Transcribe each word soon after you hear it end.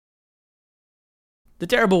The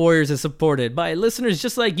Terrible Warriors is supported by listeners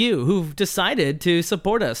just like you who've decided to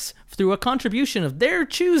support us through a contribution of their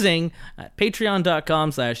choosing at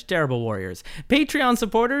patreon.com/terriblewarriors. Patreon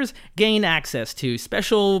supporters gain access to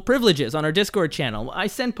special privileges on our Discord channel. I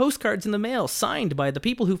send postcards in the mail signed by the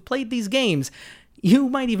people who've played these games. You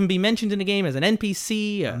might even be mentioned in a game as an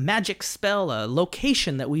NPC, a magic spell, a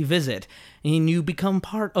location that we visit, and you become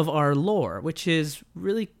part of our lore, which is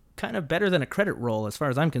really kind of better than a credit roll as far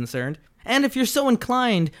as I'm concerned. And if you're so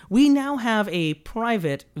inclined, we now have a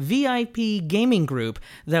private VIP gaming group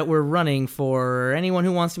that we're running for anyone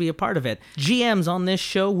who wants to be a part of it. GMs on this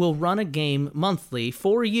show will run a game monthly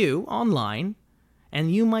for you online,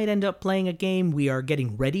 and you might end up playing a game we are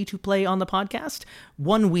getting ready to play on the podcast,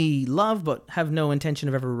 one we love but have no intention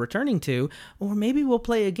of ever returning to, or maybe we'll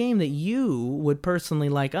play a game that you would personally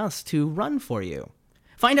like us to run for you.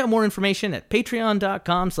 Find out more information at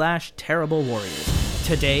patreon.com/terriblewarriors.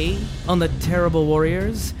 Today on The Terrible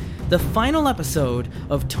Warriors, the final episode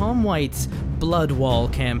of Tom White's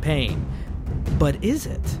Bloodwall campaign. But is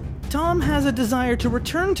it? Tom has a desire to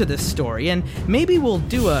return to this story, and maybe we'll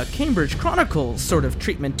do a Cambridge Chronicles sort of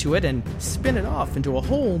treatment to it and spin it off into a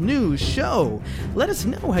whole new show. Let us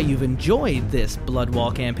know how you've enjoyed this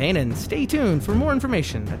Bloodwall campaign, and stay tuned for more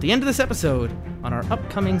information at the end of this episode on our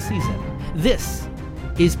upcoming season. This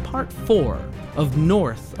is Part 4 of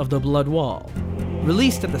North of the Blood Wall,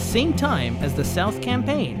 released at the same time as the South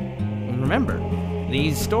campaign. And remember,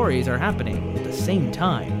 these stories are happening at the same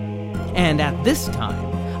time. And at this time,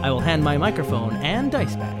 I will hand my microphone and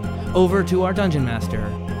dice bag over to our Dungeon Master,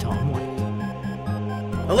 Tom White.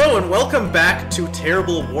 Hello and welcome back to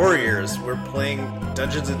Terrible Warriors. We're playing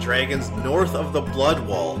Dungeons & Dragons North of the Blood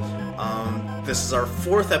Wall. This is our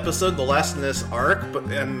 4th episode, the last in this arc, but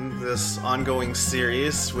in this ongoing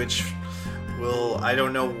series, which I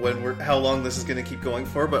don't know how long this is going to keep going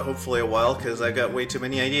for, but hopefully a while, because I got way too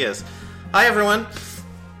many ideas. Hi, everyone.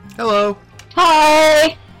 Hello.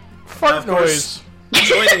 Hi! Fart noise.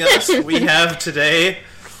 Joining us, we have today...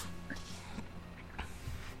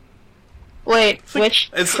 Wait,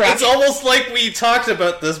 which crap? It's almost like we talked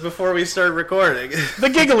about this before we started recording. The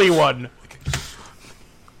giggly one.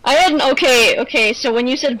 I hadn't. Okay, so when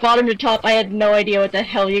you said bottom to top, I had no idea what the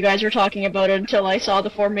hell you guys were talking about until I saw the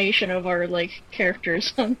formation of our,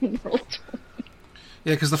 characters on Roll20.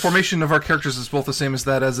 Yeah, because the formation of our characters is both the same as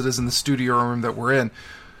it is in the studio room that we're in.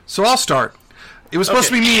 So I'll start. It was supposed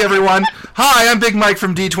to be me, everyone. Hi, I'm Big Mike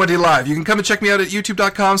from D20 Live. You can come and check me out at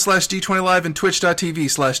youtube.com/D20Live and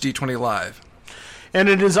twitch.tv/D20Live. And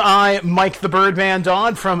it is I, Mike the Birdman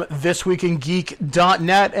Dodd from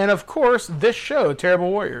thisweekingeek.net, and of course, this show, Terrible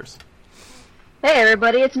Warriors. Hey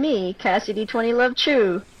everybody, it's me, Cassidy20 Love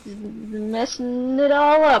Chew. Messing it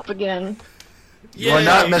all up again. You are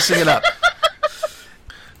not messing it up.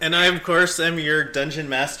 And I, of course, am your Dungeon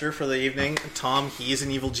Master for the evening, Tom. He's an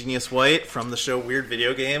Evil Genius White from the show Weird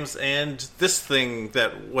Video Games, and this thing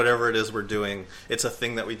that, whatever it is we're doing, it's a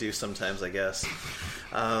thing that we do sometimes, I guess.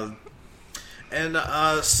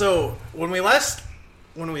 So when we last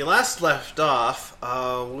left off,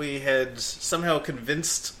 we had somehow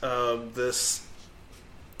convinced this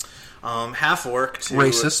half-orc to...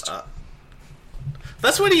 Racist.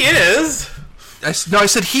 That's what he is! I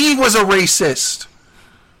said he was a racist.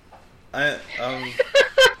 Who?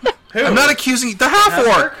 I'm not accusing the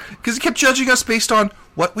half-orc, because he kept judging us based on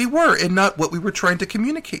what we were and not what we were trying to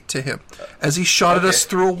communicate to him as he shot at us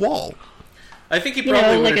through a wall. I think he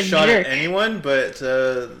probably would have shot at anyone, but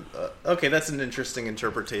okay, that's an interesting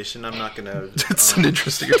interpretation. I'm not gonna. It's an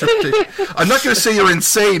interesting interpretation. I'm not gonna say you're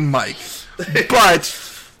insane, Mike, but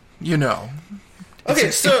you know.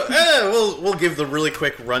 Okay, so we'll give the really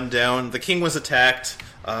quick rundown. The king was attacked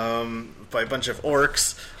by a bunch of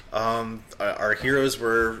orcs. Our heroes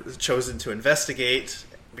were chosen to investigate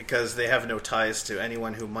because they have no ties to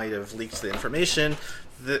anyone who might have leaked the information.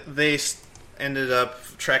 They ended up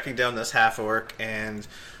tracking down this half-orc, and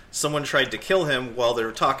someone tried to kill him while they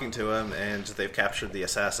were talking to him, and they've captured the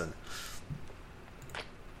assassin.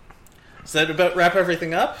 Does that about wrap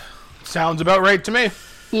everything up? Sounds about right to me.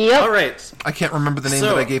 Yep. All right. I can't remember the name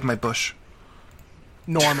that I gave my bush.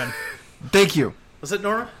 Norman. Thank you. Was it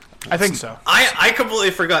Nora? I think so. I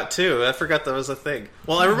completely forgot, too. I forgot that was a thing.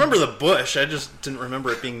 Well, I remember the bush. I just didn't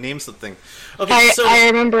remember it being named something. Okay, I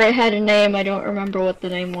remember it had a name. I don't remember what the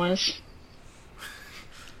name was.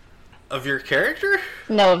 Of your character?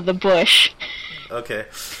 No, of the bush. Okay.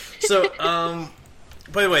 So,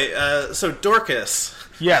 by the way, so Dorcas.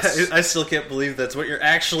 Yes. I still can't believe that's what you're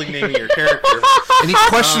actually naming your character. And he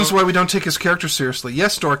questions why we don't take his character seriously.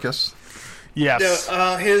 Yes, Dorcas. Yes.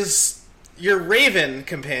 Your raven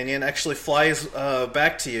companion actually flies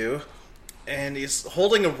back to you and he's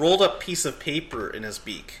holding a rolled up piece of paper in his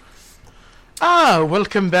beak. Ah,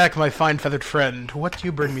 welcome back, my fine feathered friend. What do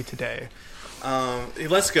you bring me today? He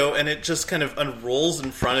lets go, and it just kind of unrolls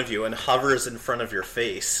in front of you and hovers in front of your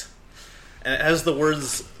face. And it has the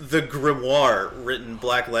words, "The Grimoire," written in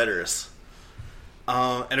black letters.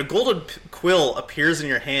 And a golden quill appears in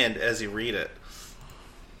your hand as you read it.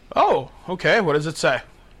 Oh, okay. What does it say?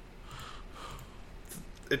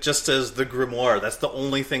 It just says, "The Grimoire." That's the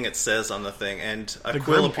only thing it says on the thing, and a The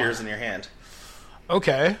quill Grimoire. appears in your hand.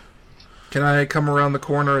 Okay. Can I come around the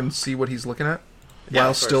corner and see what he's looking at? Yeah,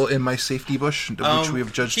 While of course. still in my safety bush, which we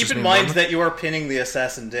have judged Keep his in name mind wrong. that you are pinning the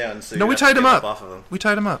assassin down, so No, you we have to tied him get up. off of him. We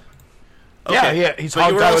tied him up. Yeah, yeah. He's But you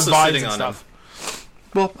hogged were out his also vines sitting and on stuff.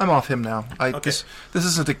 Well, I'm off him now. Okay. This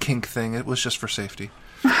isn't a kink thing. It was just for safety.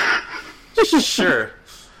 Sure.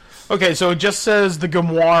 Okay, so it just says the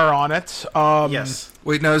Grimoire on it. Yes.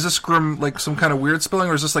 Wait, now is this grim like some kind of weird spelling,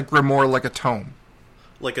 or is this like grimoire like a tome?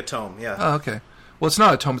 Like a tome, yeah. Oh, okay. Well, it's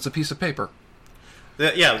not a tome. It's a piece of paper.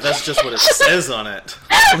 Yeah, that's just what it says on it.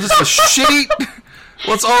 Well, this is a shitty.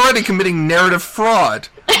 Well, it's already committing narrative fraud.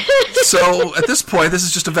 So at this point, this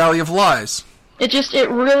is just a valley of lies. It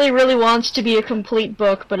really, really wants to be a complete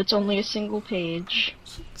book, but it's only a single page.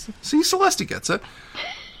 See, Celeste gets it.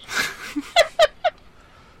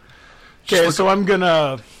 Okay, so I'm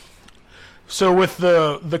gonna. So with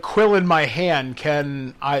the quill in my hand,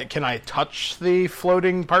 can I touch the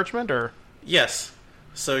floating parchment or? Yes.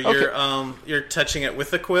 So you're touching it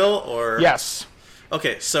with the quill, or Yes.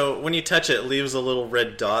 Okay, so when you touch it, it leaves a little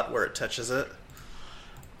red dot where it touches it.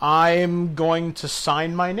 I'm going to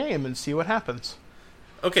sign my name and see what happens.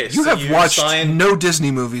 Okay, You so have watched sign, no Disney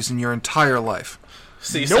movies in your entire life.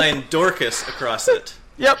 so you Nope. sign Dorcas across it.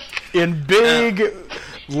 Yep. In big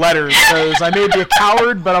letters, because I may be a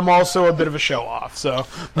coward, but I'm also a bit of a show-off. So.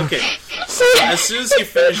 Okay. So as soon as you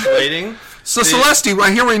finish writing, So Celeste,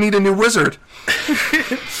 I hear we need a new wizard.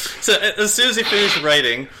 so as soon as you finish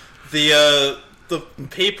writing, the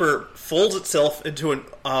paper folds itself into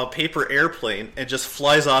a paper airplane and just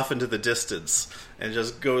flies off into the distance and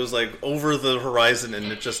just goes like over the horizon, and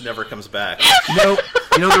it just never comes back. You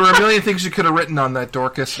know, there were a million things you could have written on that,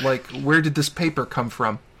 Dorcas. Like, where did this paper come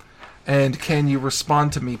from? And can you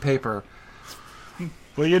respond to me, paper?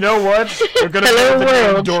 Well, you know what? We're gonna Hello, go with the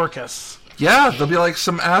name world. Dorcas. Yeah, they'll be like,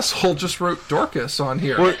 some asshole just wrote Dorcas on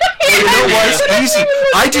here. Well, you know what? It's easy.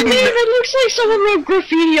 I didn't. It looks like someone wrote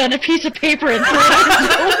graffiti on a piece of paper and threw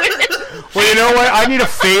it out. Well, you know what? I need a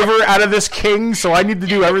favor out of this king, so I need to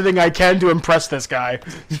do everything I can to impress this guy.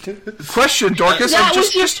 Question, Dorcas.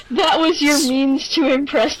 That was your means to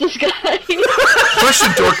impress this guy.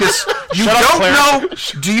 Question, Dorcas. You Shut up, don't Claire.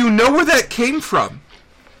 know. Do you know where that came from?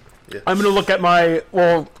 I'm gonna look at my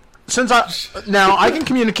since I can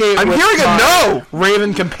communicate. I'm with hearing a my no!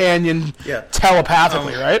 Raven companion Yeah.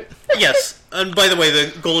 telepathically, right? Yes, and by the way,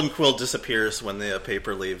 the golden quill disappears when the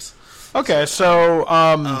paper leaves. Okay, so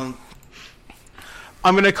I'm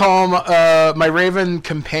gonna call him my Raven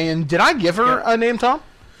companion. Did I give her a name, Tom?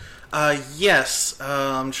 Yes.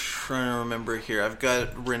 I'm trying to remember here. I've got it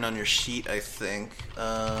written on your sheet, I think.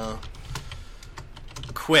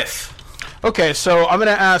 Quiff. Okay, so I'm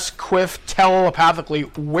gonna ask Quiff telepathically.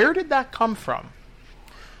 Where did that come from?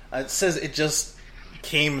 It says it just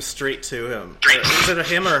came straight to him. Is it a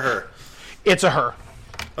him or a her? It's a her.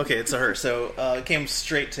 Okay, it's a her. So it came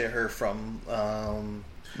straight to her from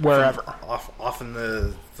Wherever. off in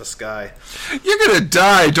the sky. You're gonna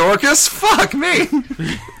die, Dorcas. Fuck me.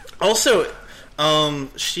 Also,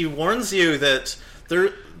 she warns you that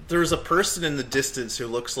there's a person in the distance who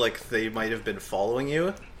looks like they might have been following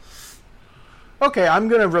you. Okay, I'm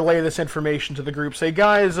going to relay this information to the group. Say,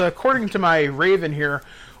 guys, according to my Raven here,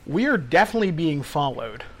 we are definitely being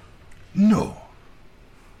followed. No.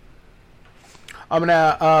 I'm going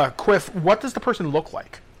to, Quiff, what does the person look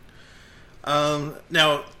like?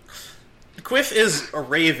 Now, Quiff is a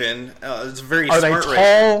raven. It's a very Are they smart tall?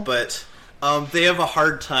 raven, but they have a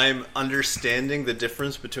hard time understanding the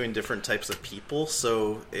difference between different types of people,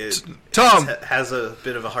 so Tom! it has a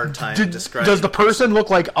bit of a hard time describing. Does the person look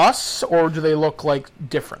like us, or do they look like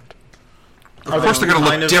different? Of course they're gonna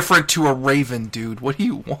kind look of- different to a raven, dude. What do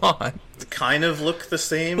you want? kind of look the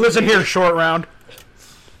same? Listen here, short round.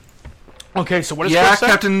 Okay, so what does Yeah, Quiff say?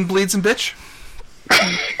 Captain Bleeds and Bitch.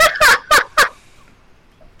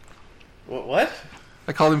 What?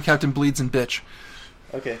 I called him Captain Bleeds and Bitch.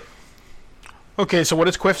 Okay. Okay, so what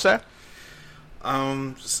does Quiff say?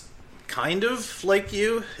 Kind of like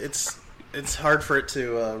you. It's hard for it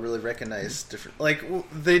to really recognize different. Like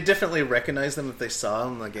they definitely recognize them if they saw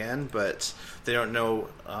them again, but they don't know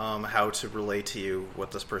how to relay to you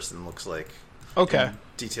what this person looks like. Okay. in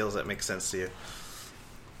details that make sense to you.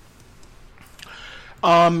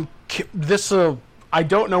 This I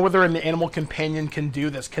don't know whether an animal companion can do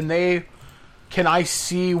this. Can I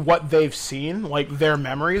see what they've seen, like their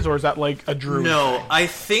memories, or is that like a druid? No, thing? I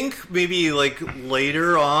think maybe like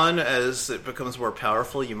later on, as it becomes more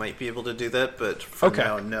powerful, you might be able to do that. But for Okay.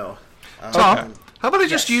 now, no. Tom, how about I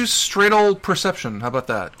just yes. use straight old perception? How about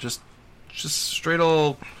that? Just straight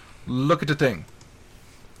old look at the thing.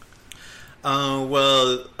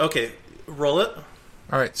 Well, okay, roll it.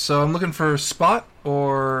 All right, so I'm looking for spot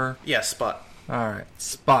or... Yeah, spot. All right,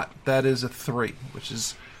 spot. That is a 3, which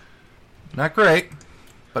is not great,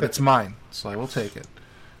 but it's mine, so I will take it.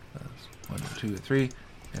 1, 2, 3,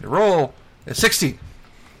 and a roll. A 16.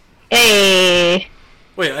 Hey.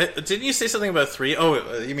 Wait, didn't you say something about 3?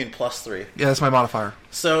 Oh, you mean +3. Yeah, that's my modifier.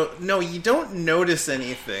 So, no, you don't notice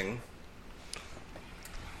anything.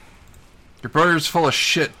 Your brother's full of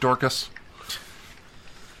shit, Dorcas.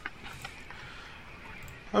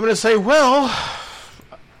 I'm going to say, well,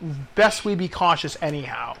 best we be cautious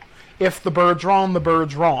anyhow. If the bird's wrong, the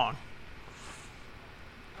bird's wrong.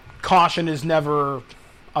 Caution is never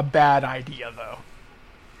a bad idea, though.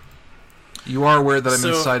 You are aware that I'm So-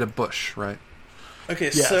 inside a bush, right?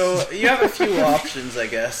 Okay, Yes. so you have a few options, I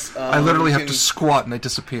guess. I literally you have to squat and I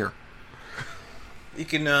disappear. You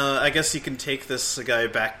can, I guess you can take this guy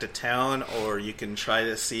back to town, or you can try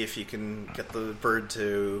to see if you can get the bird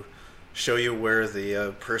to show you where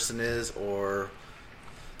the person is, or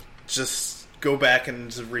just go back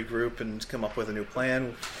and regroup and come up with a new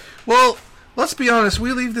plan. Well, let's be honest.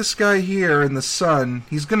 We leave this guy here in the sun,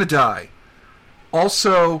 he's gonna die.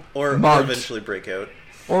 Also, Or mugged, eventually break out.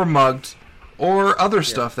 or mugged, or other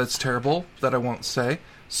stuff that's terrible that I won't say.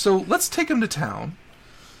 So let's take him to town,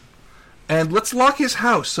 and let's lock his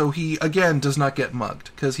house so he, again, does not get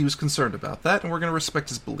mugged, because he was concerned about that, and we're going to respect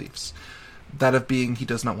his beliefs. That of being he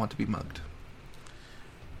does not want to be mugged.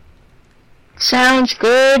 Sounds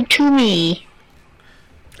good to me.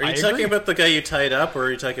 Are you I talking agree. about the guy you tied up, or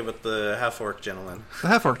are you talking about the half-orc gentleman? The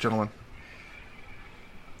half-orc gentleman.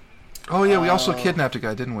 Oh yeah, we also kidnapped a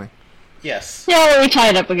guy, didn't we? Yes. Yeah, we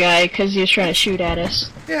tied up a guy because he was trying to shoot at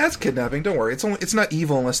us. Yeah, that's kidnapping. Don't worry. It's not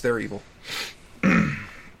evil unless they're evil.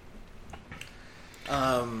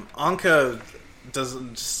 Anka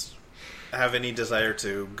doesn't have any desire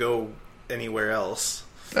to go anywhere else.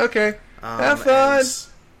 Okay. Have fun. and-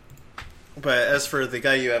 But as for the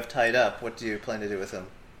guy you have tied up, what do you plan to do with him?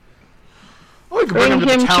 Well, we can Bring him to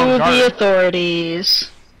the him town to guard. the authorities.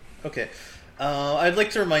 Okay. I'd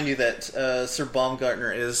like to remind you that Sir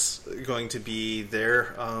Baumgartner is going to be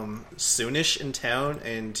there soonish in town,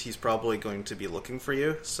 and he's probably going to be looking for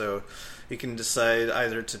you. So you can decide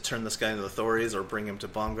either to turn this guy into the authorities or bring him to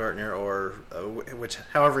Baumgartner, or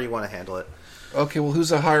however you want to handle it. Okay, well,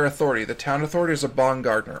 who's a higher authority? The town authority is a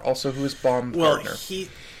Baumgartner. Also, who is Baumgartner?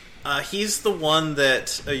 Well, he's the one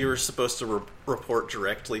that you were supposed to report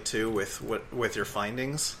directly to with your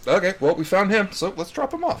findings. Okay, well, we found him, so let's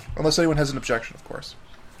drop him off. Unless anyone has an objection, of course.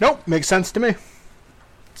 Nope, makes sense to me.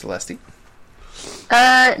 Celeste?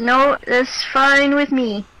 No, that's fine with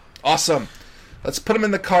me. Awesome. Let's put him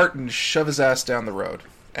in the cart and shove his ass down the road.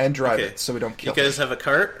 And drive Okay. it, so we don't You kill him. guys have a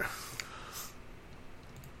cart?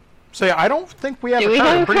 So yeah, I don't think we have Do a we cart.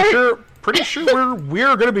 have I'm a pretty cart? sure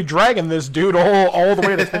we're going to be dragging this dude all the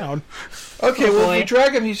way to town. Okay, well, if we boy.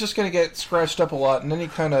 drag him, he's just going to get scratched up a lot, and any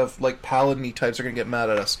kind of, like, paladin-y types are going to get mad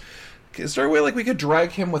at us. Is there a way, like, we could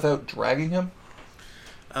drag him without dragging him?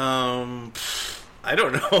 I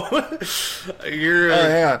don't know. You're Oh,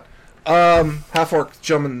 hang on. Half-orc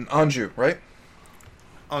gentleman Anju, right?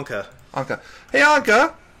 Anka. Anka. Hey,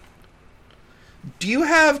 Anka! Do you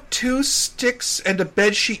have 2 sticks and a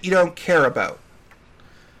bedsheet you don't care about?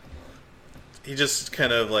 He just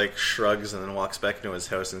kind of like shrugs and then walks back into his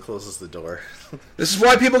house and closes the door. This is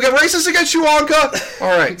why people get racist against you, Anka!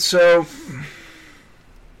 Alright, so...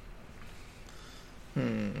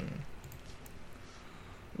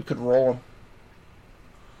 We could roll him.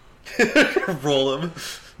 Roll him.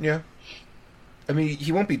 Yeah. I mean,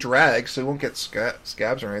 he won't be dragged, so he won't get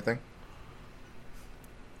scabs or anything.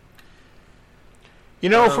 You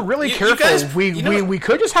know, if we're really you careful, guys- we you know what- we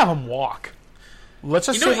could just have him walk. Let's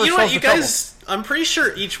just save You know ourselves what, you the trouble. guys? I'm pretty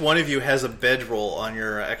sure each one of you has a bedroll on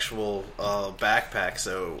your actual backpack,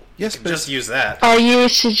 so Yes, you can but just use that. Are you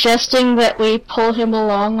suggesting that we pull him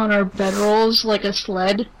along on our bedrolls like a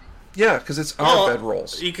sled? Yeah, because it's our Well,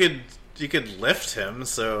 bedrolls. You could lift him,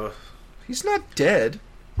 so He's not dead.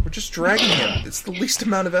 We're just dragging him. It's the least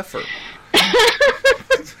amount of effort.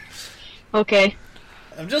 Okay.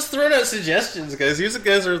 I'm just throwing out suggestions, guys. You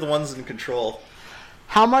guys are the ones in control.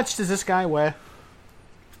 How much does this guy weigh?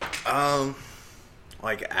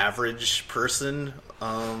 like average person.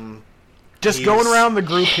 Just going around the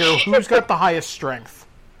group here, who's got the highest strength?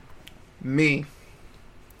 Me.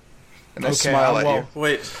 And I Okay, smile at well- you.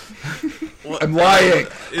 Wait, what, I'm lying.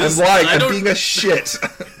 is- I'm lying. I I'm don't- being a shit.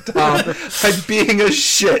 Tom, I'm being a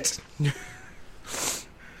shit.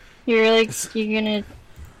 You're gonna.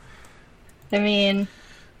 I mean,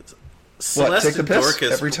 Celeste take the and piss?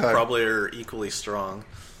 Dorcas Every time. probably are equally strong.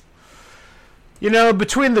 You know,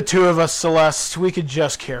 between the two of us, Celeste, we could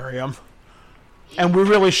just carry him. And we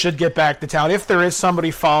really should get back to town. If there is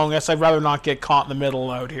somebody following us, I'd rather not get caught in the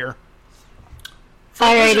middle out here.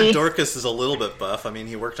 alrighty. Dorcas is a little bit buff. I mean,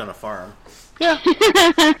 he worked on a farm. Yeah.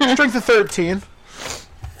 Strength of 13.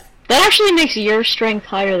 That actually makes your strength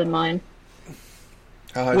higher than mine.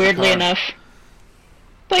 How high is Weirdly your power? enough.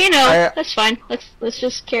 But you know, I- that's fine. Let's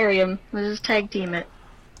just carry him. Let's just tag team it.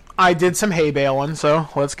 I did some hay baling, so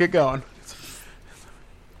let's get going.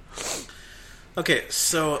 Okay,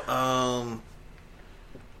 so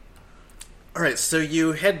all right, so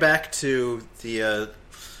you head back to the.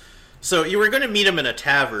 So you were going to meet him in a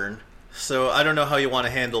tavern. So I don't know how you want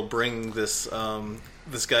to handle bringing this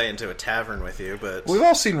this guy into a tavern with you, but We've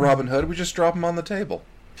all seen Robin Hood. We just drop him on the table.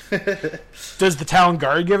 Does the town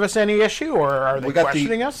guard give us any issue, or are they We got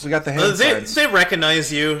questioning us? We got the hand they signs. they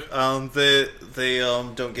recognize you. They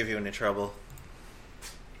don't give you any trouble.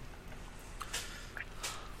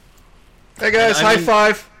 Hey guys, I high mean-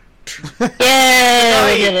 five.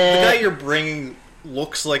 Yeah, we did The guy it. you're bringing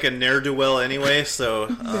looks like a ne'er-do-well anyway, so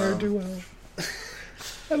Ne'er-do-well.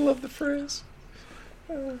 I love the phrase.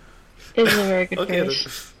 It's a very good okay.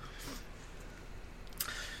 phrase.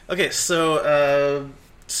 Okay, so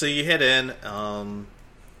so you head in.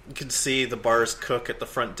 You can see the bar's cook at the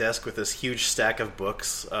front desk with this huge stack of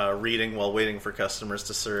books, reading while waiting for customers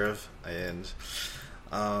to serve. And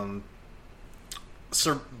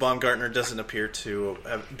Sir Baumgartner doesn't appear to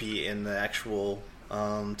be in the actual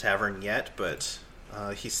tavern yet, but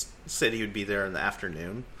he said he would be there in the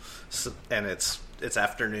afternoon. So, and it's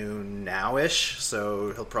afternoon now-ish,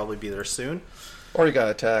 so he'll probably be there soon. Or he got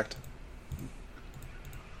attacked.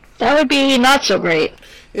 That would be not so great.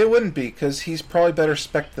 It wouldn't be, because he's probably better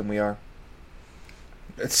spec than we are.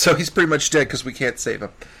 So he's pretty much dead because we can't save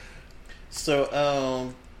him.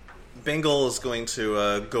 So, Bengal is going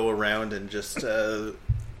to go around and just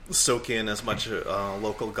soak in as much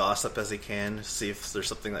local gossip as he can, see if there's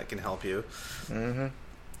something that can help you.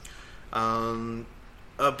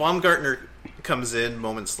 Baumgartner comes in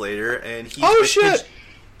moments later, and he's Oh, with shit!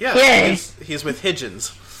 yeah, Yay. he's with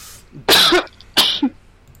Higgins.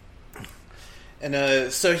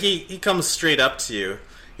 And so he comes straight up to you.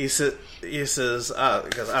 He says,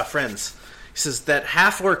 friends. He says that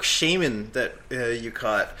half-orc shaman that you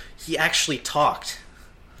caught, he actually talked.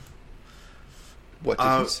 What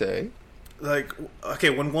did he say? Like, okay,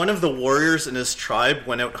 when one of the warriors in his tribe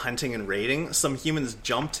went out hunting and raiding, some humans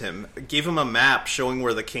jumped him, gave him a map showing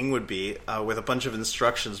where the king would be, with a bunch of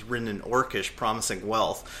instructions written in Orcish promising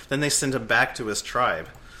wealth. Then they sent him back to his tribe.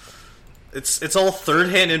 It's all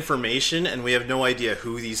third-hand information, and we have no idea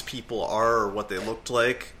who these people are or what they looked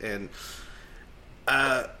like. And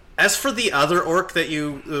as for the other orc that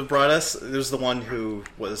you brought us, there's the one who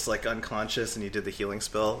was like unconscious and he did the healing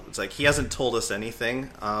spell. It's like he hasn't told us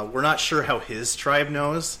anything. We're not sure how his tribe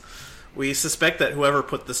knows. We suspect that whoever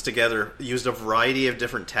put this together used a variety of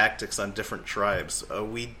different tactics on different tribes.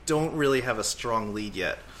 We don't really have a strong lead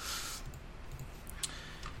yet.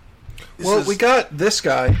 Well, we got this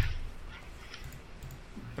guy.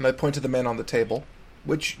 And I point to the man on the table,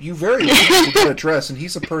 which you very well can address, and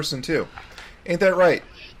he's a person too. Ain't that right?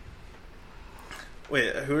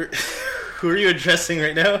 Wait, who are you addressing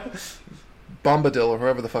right now? Bombadil, or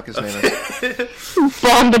whoever the fuck his name is.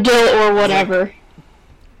 Bombadil or whatever.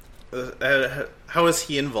 How is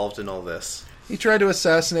he involved in all this? He tried to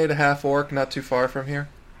assassinate a half-orc not too far from here.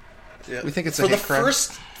 Yeah. We think it's a for hate the crime.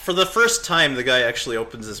 For the first time, the guy actually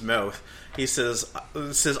opens his mouth. He says,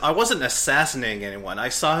 "I wasn't assassinating anyone. I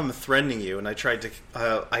saw him threatening you, and I tried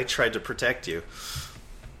to protect you."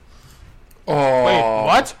 Oh, Wait,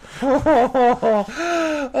 what?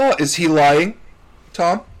 Oh, is he lying,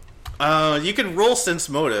 Tom? You can roll sense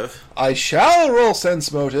motive. I shall roll sense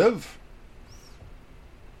motive.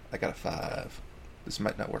 I got a 5. This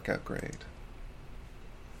might not work out great.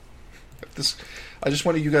 I just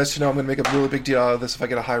wanted you guys to know I'm going to make a really big deal out of this. If I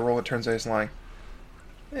get a high roll, it turns out he's lying.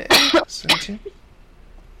 17.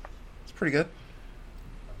 It's pretty good.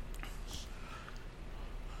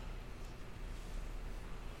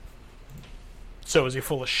 So is he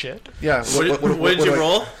full of shit? What Yeah. did you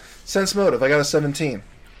roll? Sense motive. I got a 17.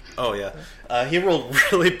 Oh yeah, he rolled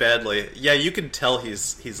really badly. Yeah, you can tell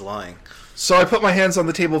he's lying. So I put my hands on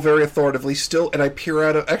the table very authoritatively still, and I peer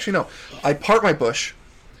out of... Actually, no. I part my bush,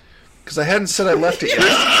 because I hadn't said I left it yet.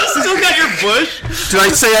 Still got your bush? Did I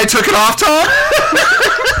say I took it off, Tom?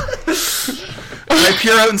 And I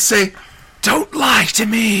peer out and say, "Don't lie to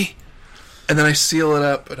me." And then I seal it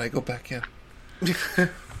up, and I go back in.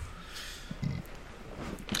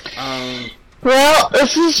 Well,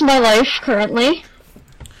 this is my life currently.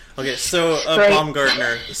 Okay, so Right.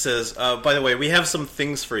 Baumgartner says, by the way, we have some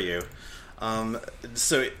things for you.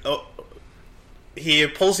 He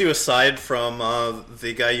pulls you aside from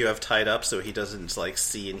the guy you have tied up, so he doesn't like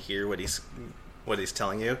see and hear what he's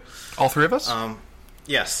telling you. All three of us?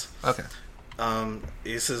 Yes. Okay.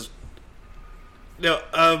 He says, "No.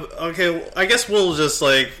 Okay. I guess we'll just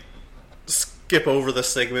like skip over the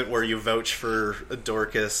segment where you vouch for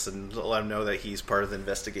Dorcas and let him know that he's part of the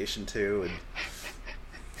investigation too." And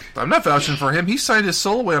I'm not vouching for him. He signed his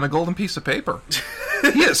soul away on a golden piece of paper.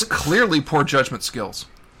 He has clearly poor judgment skills.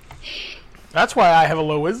 That's why I have a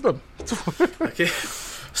low wisdom. okay.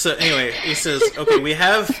 So anyway, he says, "Okay, we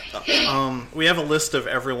have a list of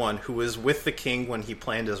everyone who was with the king when he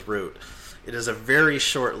planned his route. It is a very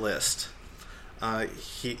short list.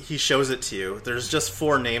 He shows it to you. There's just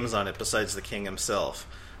 4 names on it besides the king himself: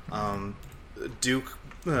 Duke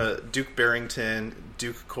Barrington,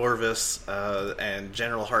 Duke Corvus, and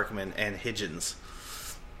General Harkonnen and Higgins.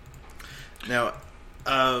 Now,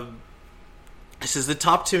 it says the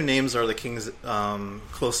top 2 names are the king's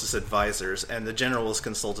closest advisors, and the general was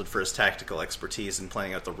consulted for his tactical expertise in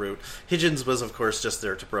planning out the route. Higgins was, of course, just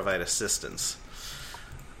there to provide assistance.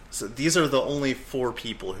 So these are the only 4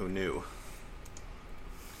 people who knew."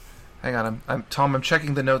 Hang on, Tom. I'm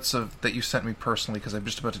checking the notes that you sent me personally because I'm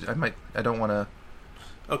just about to. I don't want to.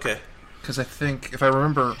 Okay. Because I think if I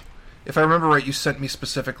remember right, you sent me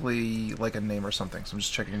specifically like a name or something. So I'm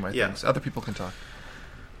just checking my things. Other people can talk.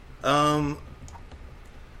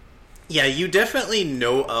 Yeah, you definitely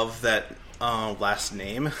know of that last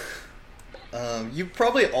name. You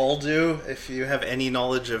probably all do if you have any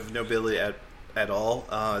knowledge of nobility at all.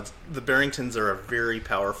 The Barringtons are a very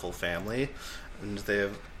powerful family, and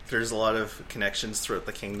there's a lot of connections throughout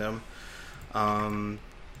the kingdom.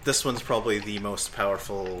 This one's probably the most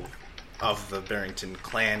powerful of the Barrington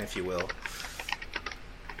clan, if you will.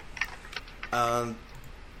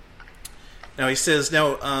 Now he says,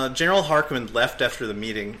 General Harkonnen left after the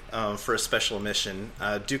meeting for a special mission.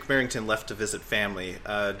 Duke Barrington left to visit family.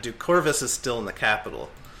 Duke Corvus is still in the capital.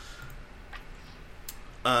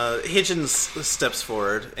 Higgins steps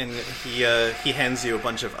forward and he hands you a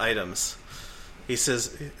bunch of items. He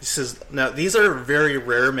says, "Now these are very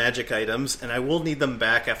rare magic items, and I will need them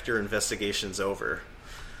back after investigation's over."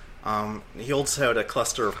 He holds out a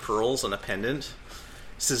cluster of pearls and a pendant.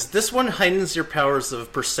 He says, "This one heightens your powers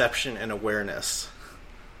of perception and awareness."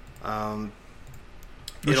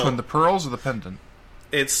 Which one, the pearls or the pendant?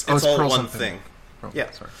 It's all pearls one and thing. Pearl, Yeah.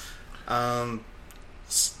 Sorry.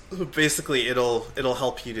 Basically, it'll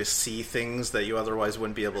help you to see things that you otherwise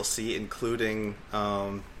wouldn't be able to see, including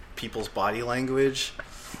people's body language.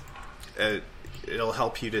 It'll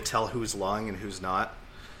help you to tell who's lying and who's not.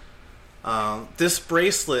 This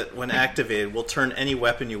bracelet, when activated, will turn any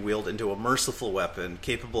weapon you wield into a merciful weapon,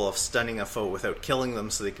 capable of stunning a foe without killing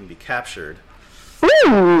them so they can be captured.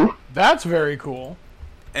 Ooh! That's very cool.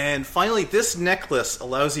 And finally, this necklace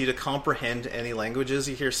allows you to comprehend any languages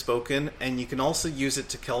you hear spoken, and you can also use it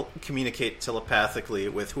to communicate telepathically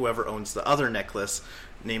with whoever owns the other necklace,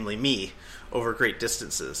 namely me, over great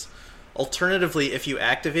distances. Alternatively, if you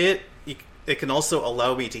activate it, it can also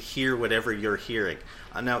allow me to hear whatever you're hearing.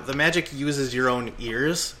 Now, the magic uses your own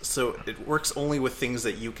ears, so it works only with things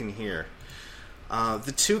that you can hear.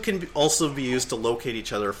 The two can also be used to locate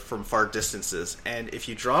each other from far distances, and if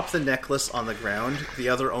you drop the necklace on the ground, the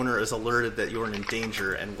other owner is alerted that you're in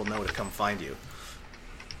danger and will know to come find you.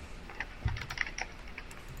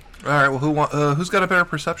 All right. Well, who's got a better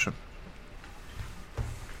perception?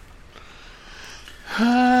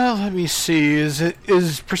 Let me see.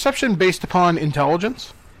 Is perception based upon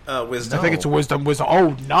intelligence? Wisdom. I think it's wisdom.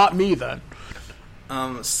 Oh, not me then.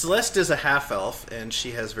 Celeste is a half-elf, and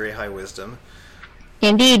she has very high wisdom.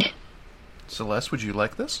 Indeed. Celeste, would you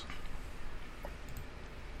like this?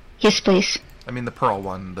 Yes, please. I mean the pearl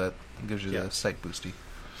one that gives you Yeah. the sight boosty.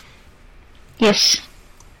 Yes.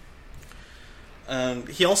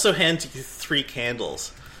 He also hands you 3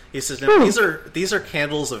 candles. He says, "Now these are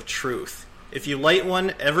candles of truth. If you light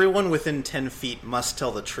one, everyone within 10 feet must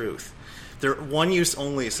tell the truth. They're one use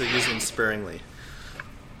only, so use them sparingly."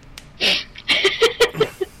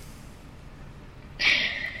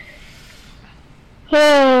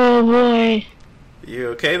 Oh boy. You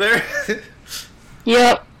okay there?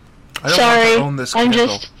 Yep. I don't want Sorry, to own this I'm candle.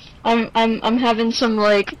 just, I'm having some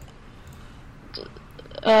like,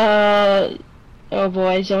 oh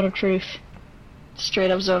boy, Zone of Truth.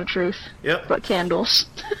 Straight up Zone of Truth. Yep. But candles.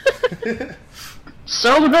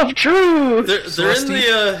 Zone of Truth! They're in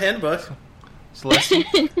the handbook. Celeste?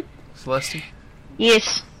 Celeste?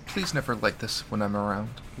 Yes. Please never light this when I'm around.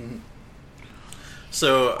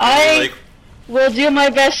 So, I will do my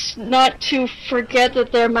best not to forget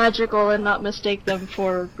that they're magical and not mistake them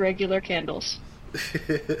for regular candles.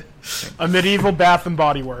 A medieval Bath and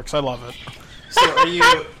Body Works. I love it. So are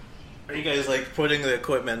you guys like putting the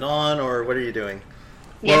equipment on, or what are you doing?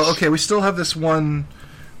 Yes. Well, okay, we still have this one.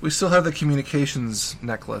 We still have the communications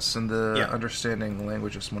necklace and the understanding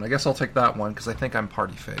languages one. I guess I'll take that one because I think I'm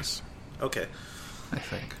party face. Okay. I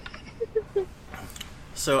think.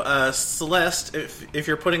 So, Celeste, if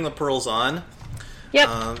you're putting the pearls on,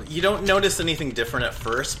 Yep. you don't notice anything different at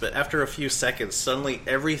first, but after a few seconds, suddenly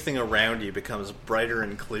everything around you becomes brighter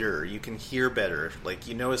and clearer. You can hear better. Like,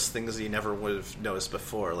 you notice things you never would have noticed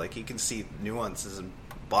before. Like, you can see nuances in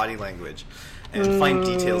body language and find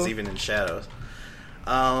details even in shadows.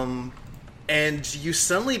 And you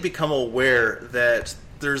suddenly become aware that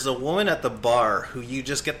there's a woman at the bar who you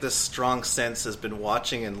just get this strong sense has been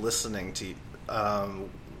watching and listening to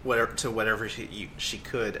whatever she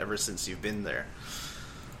could ever since you've been there.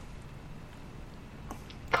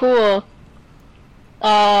 Cool.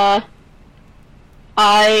 I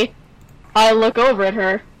look over at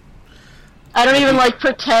her. I don't even like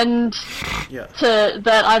pretend Yeah.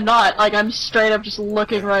 that I'm not. Like, I'm straight up just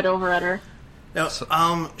looking right over at her. Now,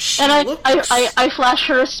 she And looks... I flash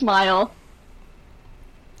her a smile.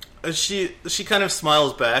 She kind of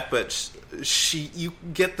smiles back, but you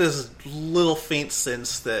get this little faint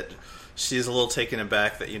sense that she's a little taken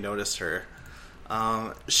aback that you noticed her.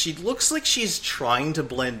 She looks like she's trying to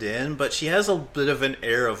blend in, but she has a bit of an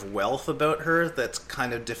air of wealth about her that's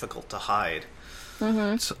kind of difficult to hide.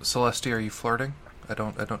 Mm-hmm. Celeste, are you flirting? I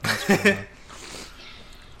don't know what's going on.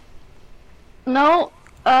 No,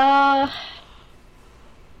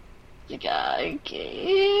 give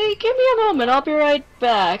me a moment. I'll be right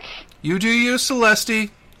back. You do you,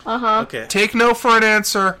 Celeste. Uh-huh. Okay. Take no for an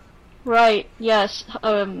answer. Right, yes.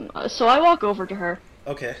 So I walk over to her.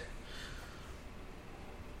 Okay.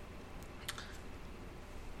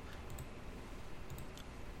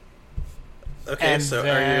 Okay, And so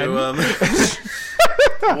then- are you,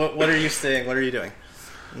 what are you saying? What are you doing?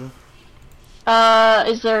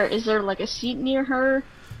 Is there like a seat near her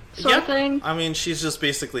sort of thing? I mean, she's just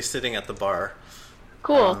basically sitting at the bar.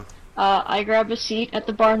 Cool. I grab a seat at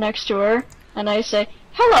the bar next to her, and I say,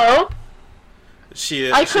 "Hello." I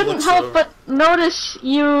She couldn't looks help over- but notice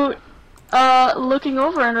you, looking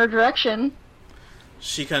over in her direction.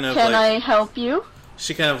 She kind of Can I like... help you?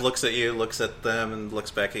 She kind of looks at you, looks at them, and looks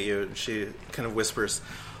back at you, and she kind of whispers,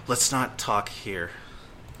 "Let's not talk here."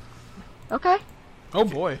 Okay. Oh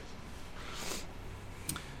boy.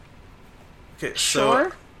 Okay,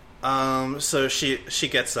 Sure. so she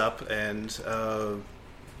gets up and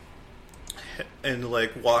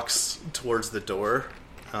like walks towards the door.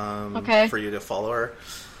 Okay. For you to follow her.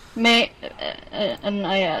 And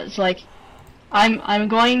I it's like, I'm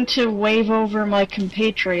going to wave over my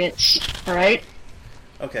compatriots. All right.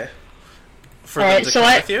 Okay. For All them right, to so come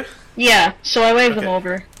I- with you. Yeah. So I wave them Okay.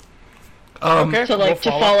 over Okay. to like we'll to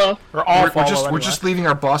follow. Or I'll We're follow just anyway. leaving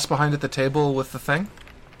our boss behind at the table with the thing,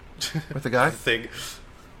 with the guy, Thing.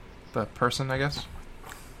 the person, I guess.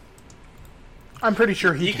 I'm pretty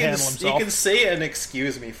sure he You can can handle you himself. can say and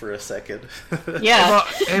excuse me for a second. Yeah.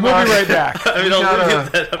 Hey, We'll Mark, be right back. I mean, We I'll gotta-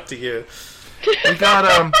 leave that up to you. We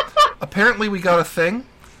got apparently we got a thing.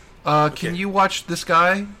 Can Okay. you watch this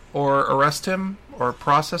guy or arrest him or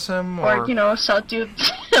process him Or so do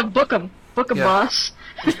book him, Yeah. boss.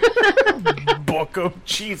 Book of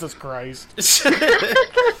Jesus Christ.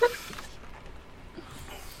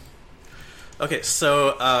 Okay,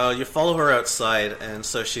 so you follow her outside, and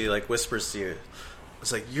so she like whispers to you.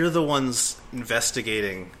 It's like, "You're the ones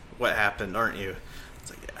investigating what happened, aren't you?"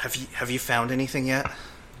 It's like, "Have you found anything yet?"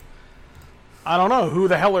 I don't know. Who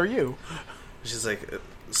the hell are you? She's like,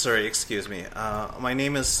 "Sorry, excuse me. My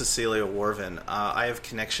name is Cecilia Warvin. I have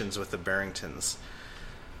connections with the Barringtons.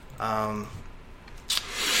 I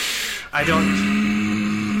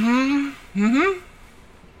don't."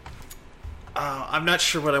 I'm not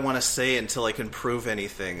sure what I want to say until I can prove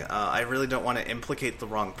anything. I really don't want to implicate the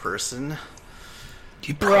wrong person.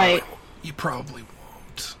 You Right. You probably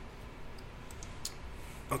won't.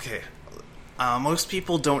 Okay. Most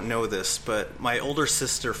people don't know this, but my older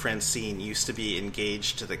sister Francine used to be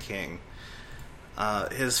engaged to the king.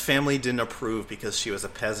 His family didn't approve because she was a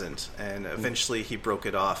peasant, and eventually he broke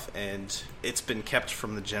it off, and it's been kept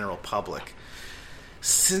from the general public.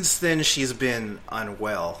 Since then, she's been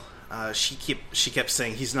unwell. She kept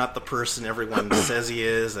saying he's not the person everyone says he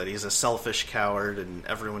is, that he's a selfish coward, and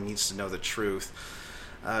everyone needs to know the truth.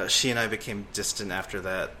 She and I became distant after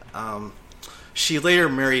that. She later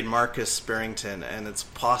married Marcus Barrington, and it's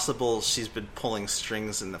possible she's been pulling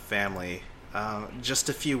strings in the family. Just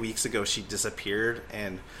a few weeks ago, she disappeared,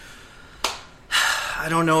 and I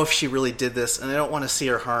don't know if she really did this, and I don't want to see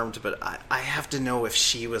her harmed, but I have to know if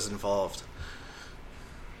she was involved.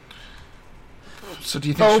 So do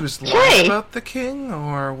you think she was lying about the king,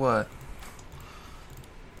 or what?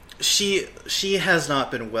 She has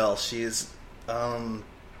not been well. She's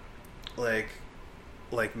like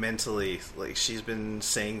mentally, like she's been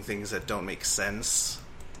saying things that don't make sense,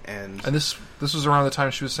 and this was around the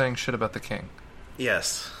time she was saying shit about the king.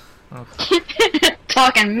 Yes. Okay.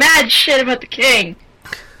 Talking mad shit about the king.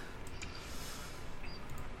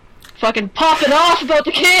 Fucking popping off about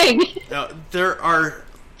the king. Now, there are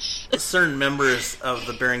certain members of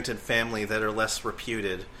the Barrington family that are less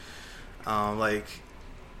reputed.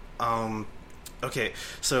 Okay,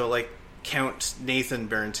 so like Count Nathan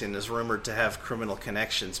Barrington is rumored to have criminal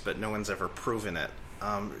connections, but no one's ever proven it.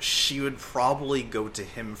 She would probably go to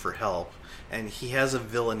him for help, and he has a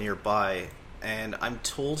villa nearby, and I'm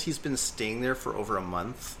told he's been staying there for over a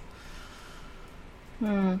month.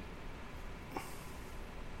 Can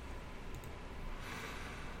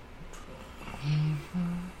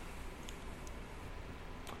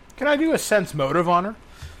I do a sense motive on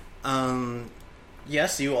her?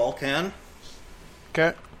 Yes, you all can.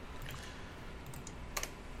 Okay.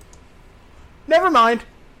 Never mind.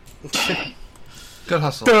 Good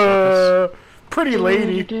hustle. Pretty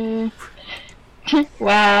lady.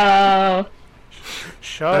 Wow.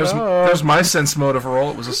 Shut up. There's my sense motive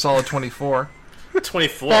roll. It was a solid 24.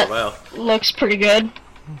 24, That wow. looks pretty good.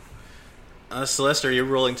 Celeste, are you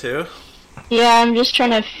rolling too? Yeah, I'm just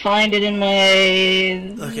trying to find it in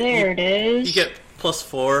my... Okay, there it is. You get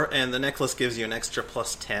 +4, and the necklace gives you an extra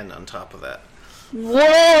 +10 on top of that.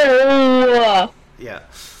 Whoa! Yeah.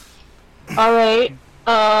 Alright,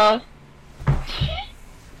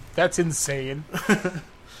 That's insane.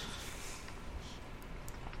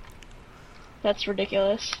 that's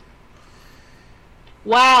ridiculous.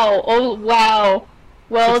 Wow, oh wow.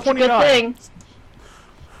 Well, it's a good 29. thing.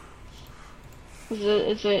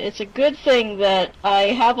 It's a good thing that I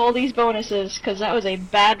have all these bonuses, because that was a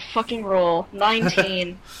bad fucking roll.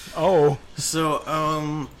 19. Oh. So,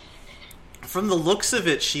 from the looks of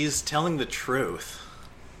it, she's telling the truth.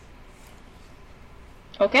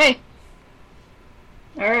 Okay.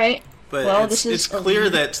 Alright. But Well, it's, this is it's clear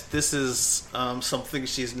that this is something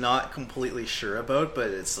she's not completely sure about, but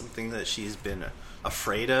it's something that she's been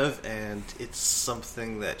afraid of, and it's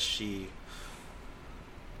something that she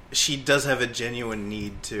does have a genuine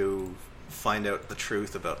need to find out the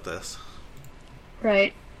truth about this.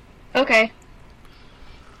 Right. Okay.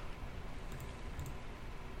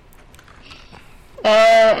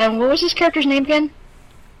 And what was this character's name again?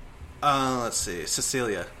 Let's see,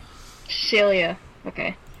 Cecilia. Celia.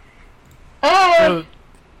 Okay. Oh!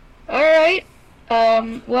 Alright.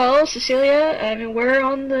 Well, Cecilia, I mean, we're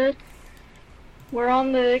on the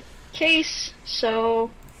case,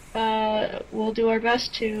 so, we'll do our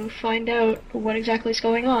best to find out what exactly is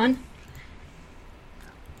going on.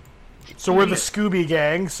 So we're the Scooby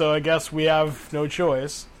Gang, so I guess we have no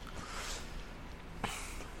choice.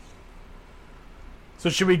 So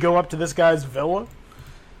should we go up to this guy's villa?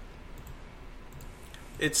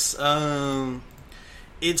 It's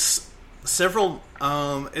several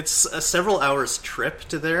it's a several hours trip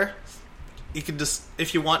to there. You can just,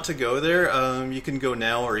 if you want to go there, you can go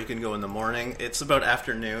now or you can go in the morning. It's about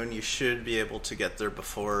afternoon. You should be able to get there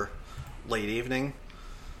before late evening.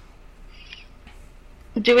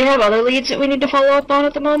 Do we have other leads that we need to follow up on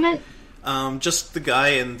at the moment? Just the guy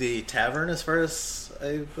in the tavern, as far as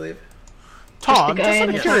I believe. Tom, guy just in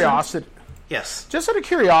out the of tavern? curiosity, Yes. just out of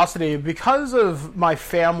curiosity, because of my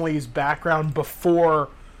family's background before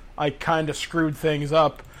I kind of screwed things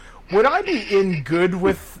up, would I be in good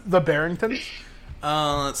with the Barringtons?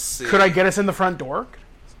 Let's see. Could I get us in the front door?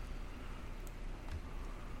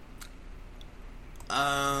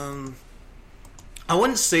 I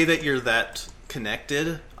wouldn't say that you're that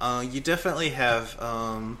connected. You definitely have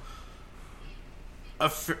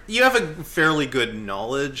you have a fairly good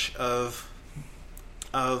knowledge of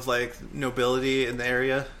like nobility in the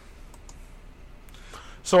area.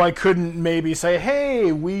 So I couldn't maybe say,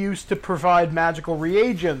 hey, we used to provide magical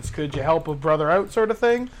reagents. Could you help a brother out, sort of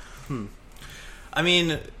thing? I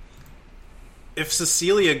mean, if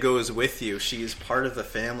Cecilia goes with you, she's part of the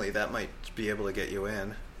family. That might be able to get you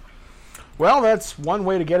in. Well, that's one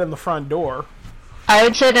way to get in the front door. I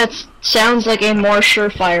would say that sounds like a more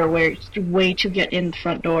surefire way to get in the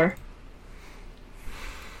front door.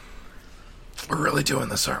 We're really doing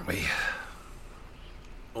this, aren't we?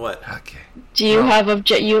 What? Okay. Do you have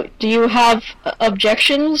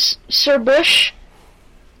objections, Sir Bush?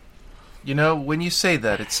 You know, when you say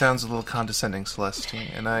that, it sounds a little condescending,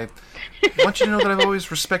 Celestine, and I want you to know that I've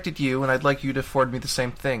always respected you, and I'd like you to afford me the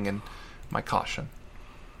same thing in my caution.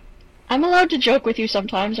 I'm allowed to joke with you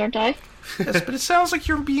sometimes, aren't I? Yes, but it sounds like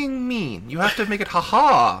you're being mean. You have to make it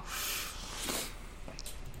ha-ha.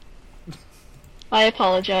 I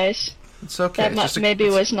apologize. It's okay. That maybe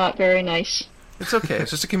was not very nice. It's okay.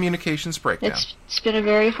 It's just a communications breakdown. It's been a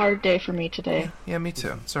very hard day for me today. Yeah, me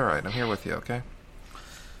too. It's alright. I'm here with you, okay?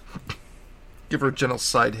 Give her a gentle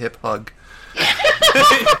side hip hug.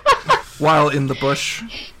 While in the bush.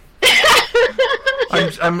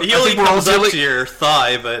 He only comes up to your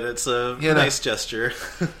thigh, but it's a nice gesture.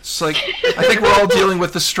 It's like, I think we're all dealing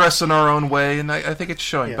with the stress in our own way, and I think it's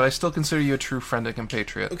showing, but I still consider you a true friend and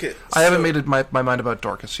compatriot. Okay, I haven't made my mind about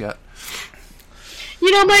Dorcas yet.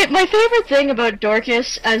 You know, my favorite thing about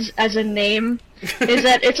Dorcas as a name is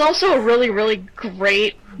that it's also a really, really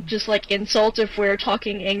great just like insult if we're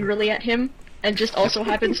talking angrily at him, and just also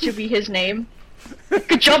happens to be his name.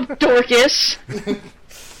 Good job, Dorcas!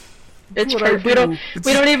 It's perfect.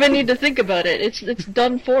 We don't even need to think about it. It's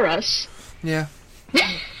done for us. Yeah.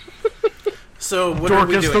 So what Dorcas are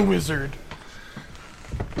we doing? the Wizard.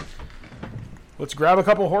 Let's grab a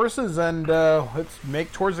couple horses and let's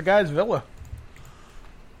make towards the guy's villa.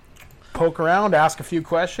 Poke around, ask a few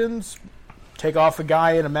questions, take off the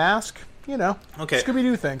guy in a mask. You know,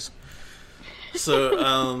 Scooby-Doo things.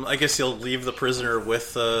 So I guess you'll leave the prisoner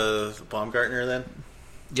with Baumgartner then?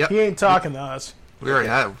 Yep. He ain't talking to us. We already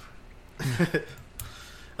have.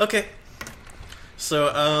 Okay.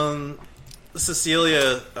 So,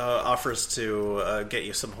 Cecilia offers to get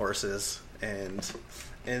you some horses, and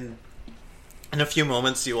in a few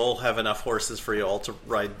moments you all have enough horses for you all to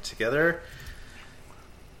ride together.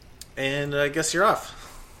 And I guess you're off.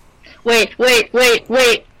 Wait.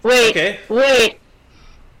 Okay. Wait.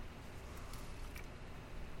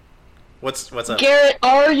 What's up? Garrett,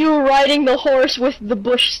 are you riding the horse with the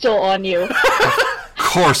bush still on you? Of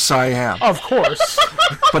course I am. Of course.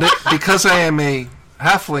 But because I am a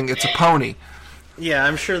halfling, it's a pony. Yeah,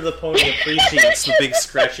 I'm sure the pony appreciates the big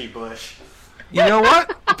scratchy bush. You know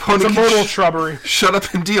what? The pony It's a myrtle shrubbery. Shut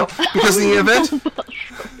up and deal. Because in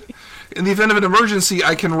the event of an emergency,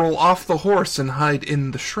 I can roll off the horse and hide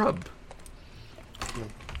in the shrub.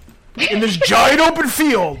 In this giant open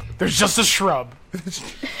field, there's just a shrub.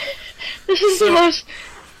 This is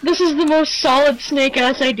the most solid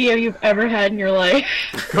snake-ass idea you've ever had in your life.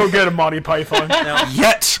 Go get him, Monty Python.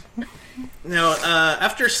 Now,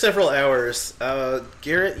 after several hours,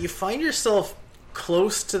 Garrett, you find yourself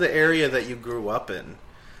close to the area that you grew up in.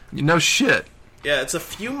 No shit. Yeah, it's a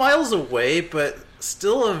few miles away, but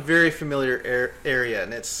still a very familiar area,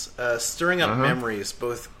 and it's stirring up memories,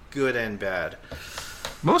 both good and bad.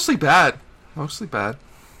 Mostly bad.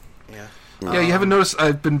 Yeah. Yeah, you haven't noticed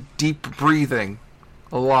I've been deep breathing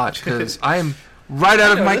a lot, because I am right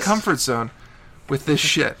out of my comfort zone with this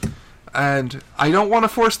shit. And I don't want to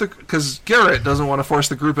force because Garrett doesn't want to force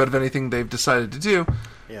the group out of anything they've decided to do.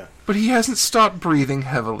 Yeah. But he hasn't stopped breathing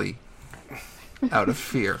heavily out of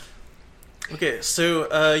fear. Okay,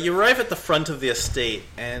 so you arrive at the front of the estate,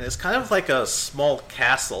 and it's kind of like a small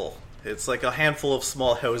castle. It's like a handful of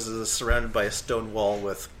small houses surrounded by a stone wall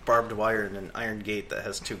with barbed wire and an iron gate that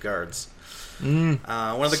has 2 guards. One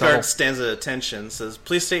of the guards stands at attention, says,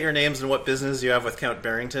 "Please state your names and what business you have with Count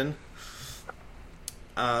Barrington."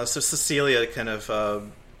 So Cecilia kind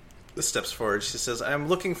of steps forward. She says, "I'm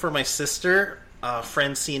looking for my sister,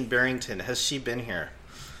 Francine Barrington. Has she been here?"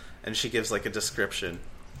 And she gives like a description.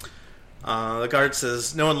 The guard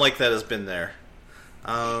says, "No one like that has been there."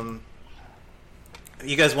 You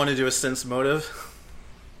guys want to do a sense motive?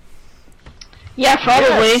 Yeah,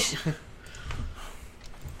 probably. Yes.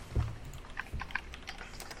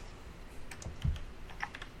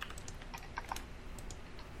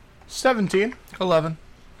 17. 11.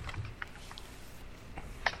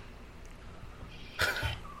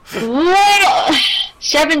 Whoa!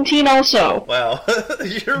 17 also. Wow.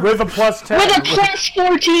 You're... With a plus 10. With a plus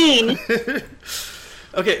 14.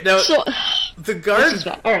 Okay, now So, the guard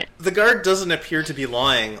Alright. the guard doesn't appear to be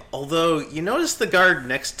lying, although you notice the guard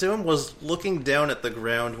next to him was looking down at the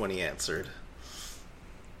ground when he answered.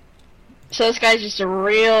 So this guy's just a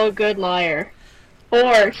real good liar.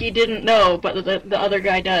 Or he didn't know, but the other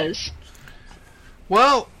guy does.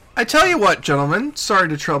 Well, I tell you what, gentlemen. Sorry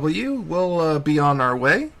to trouble you. We'll be on our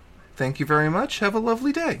way. Thank you very much. Have a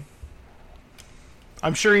lovely day.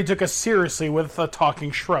 I'm sure he took us seriously with a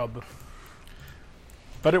talking shrub.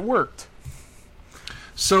 But it worked.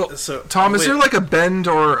 So Tom, is wait. there like a bend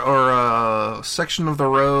or a section of the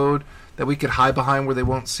road that we could hide behind where they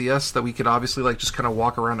won't see us, that we could obviously like just kind of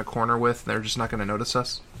walk around a corner with, and they're just not going to notice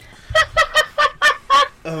us?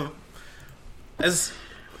 As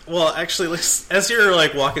you're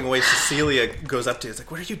like walking away, Cecilia goes up to you. It's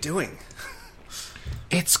like, what are you doing?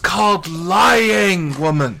 It's called lying,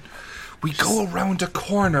 woman. We go around a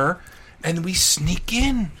corner and we sneak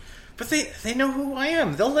in. But they know who I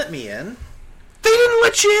am. They'll let me in. They didn't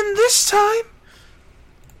let you in this time.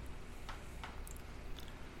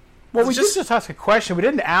 Well, we Just- did just ask a question. We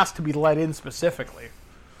didn't ask to be let in specifically.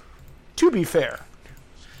 To be fair.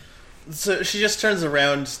 So she just turns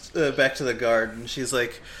around back to the guard, and she's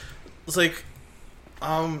like, the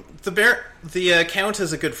Count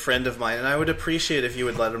is a good friend of mine, and I would appreciate if you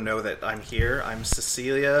would let him know that I'm here. I'm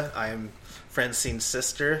Cecilia. I'm Francine's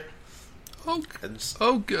sister. Oh,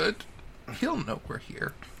 good. He'll know we're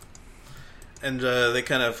here. And they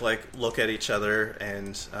kind of like look at each other,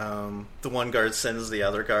 and the one guard sends the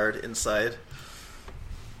other guard inside.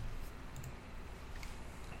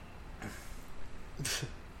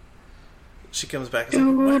 She comes back and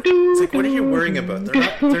is like, it's like, what are you worrying about?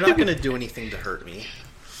 They're not going to do anything to hurt me.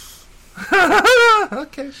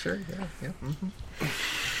 Okay, sure. Yeah. Mm-hmm.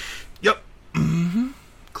 Yep. Mm-hmm.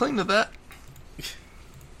 Cling to that.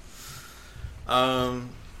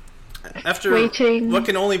 After Waiting, what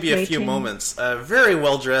can only be a few waiting. moments, a very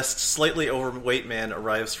well-dressed, slightly overweight man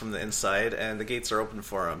arrives from the inside, and the gates are open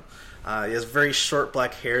for him. He has very short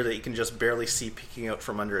black hair that you can just barely see peeking out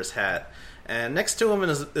from under his hat. And next to him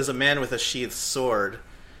is a man with a sheathed sword.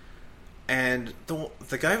 And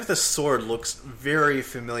the guy with the sword looks very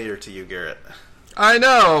familiar to you, Garrett. I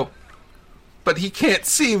know, but he can't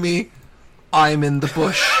see me. I'm in the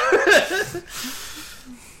bush.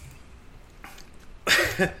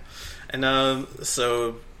 And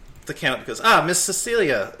so the Count goes, Miss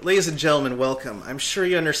Cecilia, ladies and gentlemen, welcome. I'm sure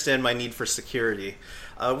you understand my need for security.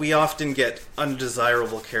 We often get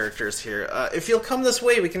undesirable characters here. If you'll come this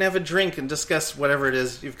way, we can have a drink and discuss whatever it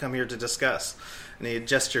is you've come here to discuss. And he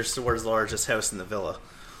gestures towards the largest house in the villa.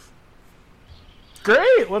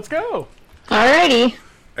 Great, let's go. Alrighty.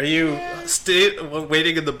 Are you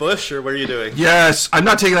waiting in the bush, or what are you doing? Yes, I'm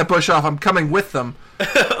not taking that bush off. I'm coming with them.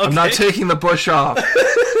 I'm not taking the bush off.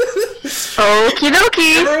 Okie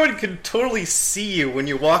dokie. Everyone can totally see you when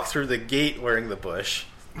you walk through the gate wearing the bush.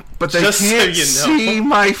 But they Just so can't you know. see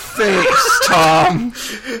my face, Tom.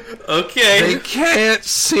 Okay. They can't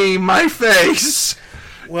see my face.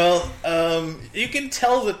 Well, you can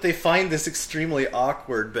tell that they find this extremely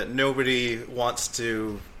awkward, but nobody wants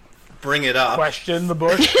to bring it up. Question the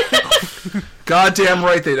bush. Goddamn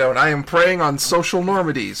right they don't. I am preying on social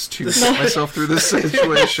normities to get myself through this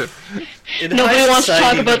situation. In Nobody high wants to talk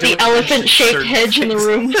society, about you the don't mention elephant-shaped certain hedge in the things.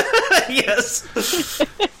 room. Yes.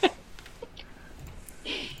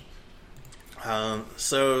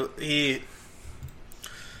 So he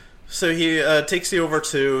takes you over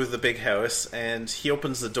to the big house, and he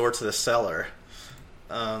opens the door to the cellar.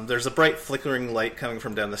 There's a bright flickering light coming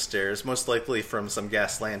from down the stairs, most likely from some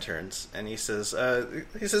gas lanterns. And he says,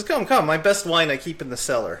 "Come, my best wine I keep in the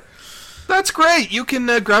cellar." That's great. You can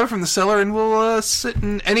grab it from the cellar, and we'll sit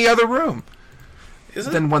in any other room Is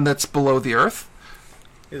it? than one that's below the earth.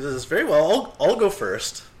 He says, "Very well. I'll go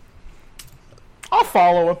first." I'll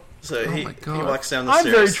follow him. So he my God. walks down the I'm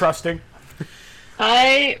stairs. very trusting.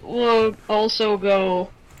 I will also go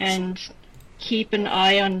and keep an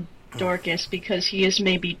eye on Dorcas because he is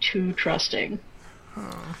maybe too trusting.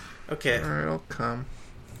 Okay. All right, I'll come.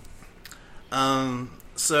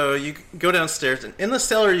 So you go downstairs, and in the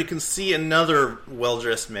cellar you can see another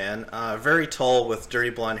well-dressed man, very tall with dirty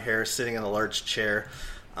blonde hair, sitting in a large chair.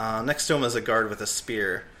 Next to him is a guard with a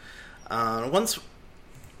spear.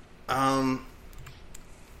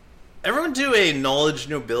 Everyone do a knowledge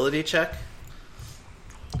nobility check.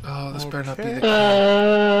 Oh, this better not be the king.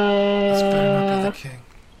 Uh, This better not be the king.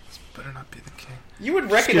 This better not be the king. You would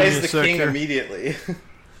recognize me the a sec king here. immediately.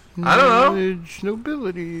 I don't know. Knowledge,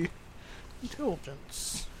 nobility,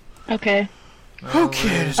 intelligence. okay.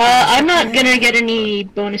 Okay. I'm not gonna get any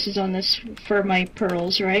bonuses on this for my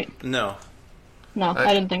pearls, right? No. No,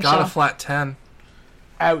 I didn't think got so. a flat 10.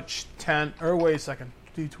 Ouch. 10. Or wait a second.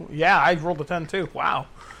 D20. Yeah, I rolled a 10 too. Wow.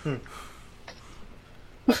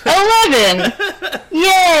 11!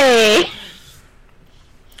 Yay!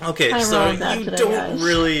 Okay, I so rolled that you today, don't guys.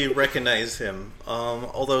 really recognize him,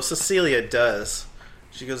 although Cecilia does.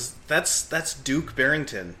 She goes, that's Duke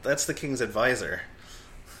Barrington. That's the king's advisor.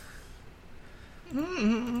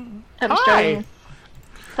 I'm Hi. starting.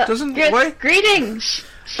 Doesn't wait. Greetings,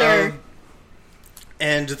 sir.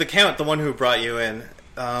 And the count, the one who brought you in,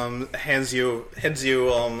 hands you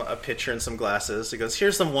a pitcher and some glasses. He goes,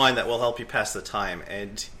 "Here's some wine that will help you pass the time."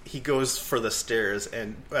 And he goes for the stairs,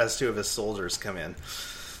 and as two of his soldiers come in,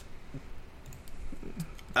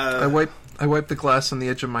 I wipe the glass on the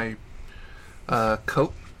edge of my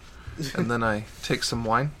coat, and then I take some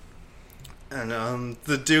wine. and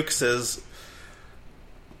the Duke says,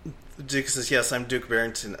 "Yes, I'm Duke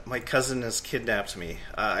Barrington. My cousin has kidnapped me.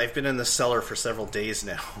 I've been in the cellar for several days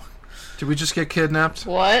now." Did we just get kidnapped?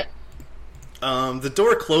 What? The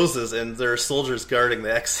door closes, and there are soldiers guarding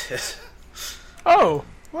the exit. Oh,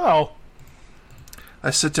 well. I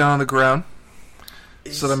sit down on the ground,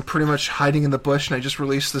 so that I'm pretty much hiding in the bush, and I just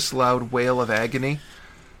release this loud wail of agony.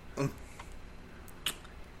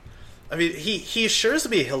 I mean, he assures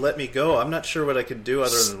me he'll let me go. I'm not sure what I could do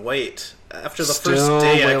other than wait. After the Still first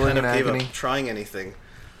day, I wailing kind of in gave agony. up trying anything.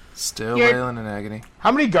 Still You're- wailing in agony.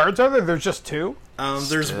 How many guards are there? There's just two?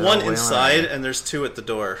 There's Still one wailing inside, agony. and there's two at the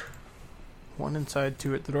door. One inside,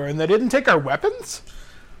 two at the door. And they didn't take our weapons?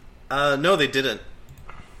 No, they didn't.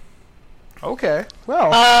 Okay.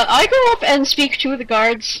 Well, I go up and speak to the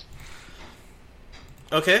guards.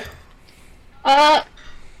 Okay.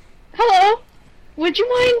 Hello? Would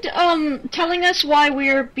you mind, telling us why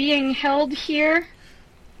we're being held here?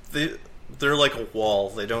 They're like a wall.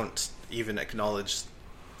 They don't even acknowledge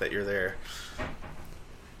that you're there.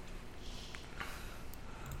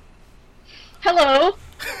 Hello?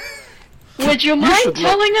 Would you mind should look-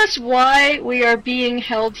 telling us why we are being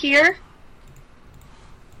held here?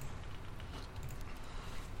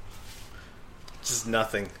 Just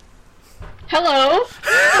nothing. Hello?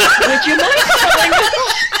 Would you mind telling us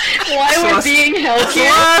why we're Celeste- being held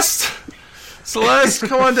here? Celeste! Celeste,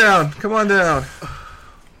 come on down. Come on down.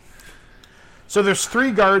 so there's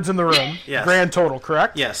 3 guards in the room. Yes. Grand total,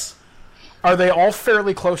 correct? Yes. Are they all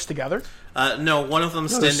fairly close together? No, one of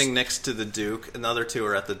them's there's- standing next to the Duke, and the other two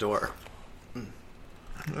are at the door.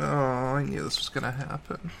 Oh, I knew this was going to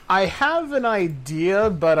happen. I have an idea,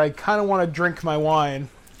 but I kind of want to drink my wine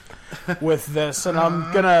with this, and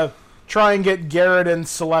I'm gonna try and get Garrett and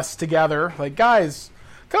Celeste together. Like, guys,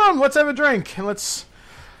 come, let's have a drink, and let's.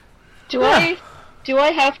 Do I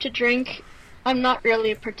have to drink? I'm not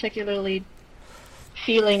really particularly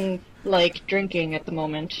feeling like drinking at the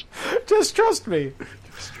moment. Just trust me.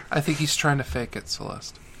 I think he's trying to fake it,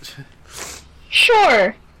 Celeste.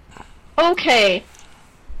 Sure. Okay.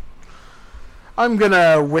 I'm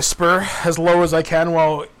gonna whisper as low as I can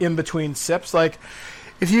while in between sips. Like,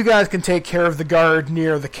 if you guys can take care of the guard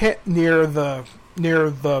near the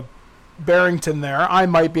Barrington there, I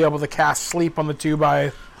might be able to cast sleep on the 2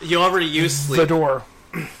 by You already used the sleep. door.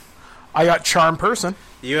 I got charm person.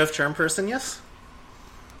 You have charm person, yes?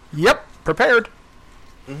 Yep, prepared.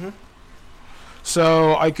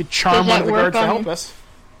 So I could charm Does one that of the work guards to on- help us.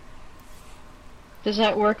 Does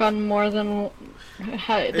that work on more than?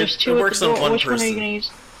 There's It 2 works at the on door. one Which one are you person. gonna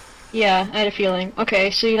use? Yeah, I had a feeling.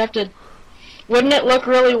 Okay, so you'd have to. Wouldn't it look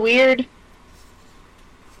really weird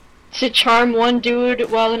to charm one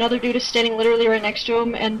dude while another dude is standing literally right next to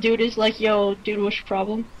him, and dude is like, "Yo, dude, what's your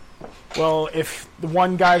problem?" Well, if the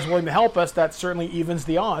one guy's willing to help us, that certainly evens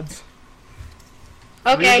the odds.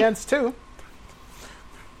 3 Okay. against 2.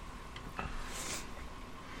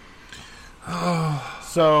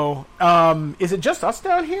 So, is it just us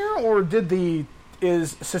down here, or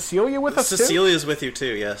is Cecilia with us too? Cecilia's with you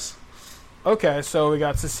too, yes. Okay, so we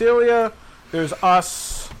got Cecilia, there's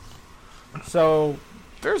us, so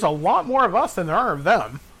there's a lot more of us than there are of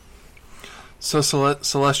them. So,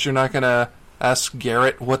 Celeste, you're not going to ask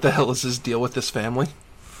Garrett what the hell is his deal with this family?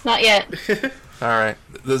 Not yet. All right.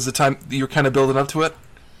 This is the time you're kind of building up to it?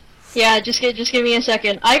 Yeah, just give me a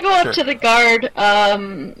second. I go up Sure. to the guard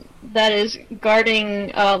that is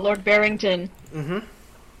guarding Lord Barrington. Mm-hmm.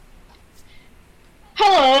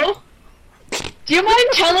 Hello. Do you mind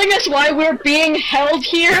telling us why we're being held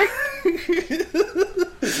here?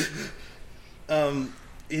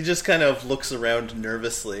 He just kind of looks around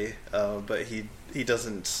nervously, but he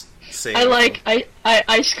doesn't say I anything.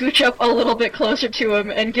 I scooch up a little bit closer to him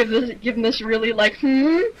and give him this really like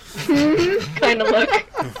kind of look.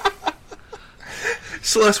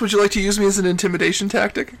 Celeste, would you like to use me as an intimidation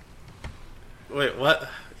tactic? Wait, what?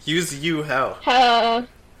 Use you how? How?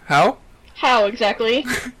 How exactly?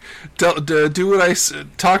 Do what I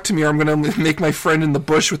talk to me, or I'm going to make my friend in the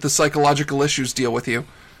bush with the psychological issues deal with you.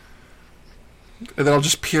 And then I'll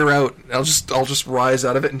just peer out. I'll just rise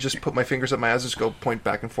out of it and just put my fingers up my eyes, just go point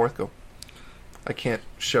back and forth. Go. I can't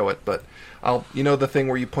show it, but I'll. You know the thing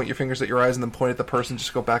where you point your fingers at your eyes and then point at the person,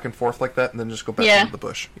 just go back and forth like that, and then just go back into the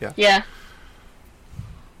bush. Yeah. Yeah.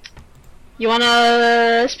 You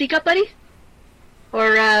wanna speak up, buddy?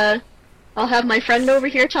 Or I'll have my friend over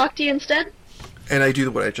here talk to you instead. And I do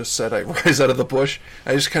what I just said. I rise out of the bush.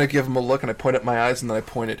 I just kind of give him a look, and I point at my eyes, and then I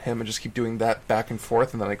point at him, and just keep doing that back and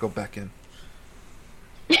forth, and then I go back in.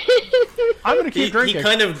 I'm gonna keep drinking. He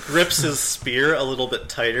kind of grips his spear a little bit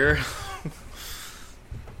tighter.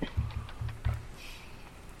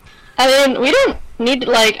 I mean, we don't need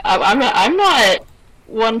I'm not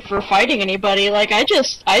one for fighting anybody. Like I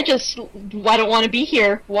just I don't want to be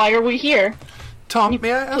here. Why are we here? Tom,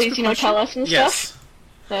 may I ask Please, a question? tell us and Yes. stuff.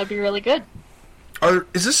 That'd be really good.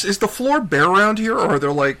 Is the floor bare around here, or are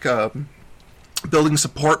there like building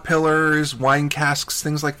support pillars, wine casks,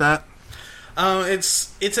 things like that?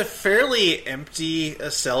 It's a fairly empty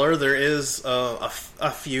cellar. There is a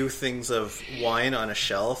few things of wine on a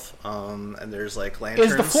shelf, and there's like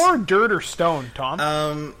lanterns. Is the floor dirt or stone,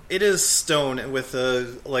 Tom? It is stone with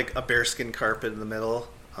a bearskin carpet in the middle.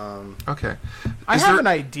 Okay. I have an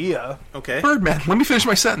idea. Okay. Birdman, let me finish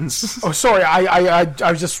my sentence. Oh, sorry.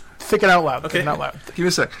 I was just thinking out loud. Okay. Thinking out loud. Give me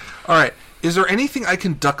a sec. All right. Is there anything I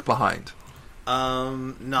can duck behind?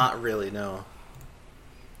 Not really. No.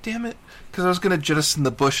 Damn it. Because I was going to jettison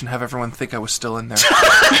the bush and have everyone think I was still in there.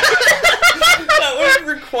 That would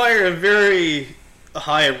require a very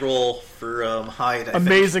high roll for hide. I think.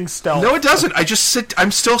 Amazing stealth. No, it doesn't. I just sit.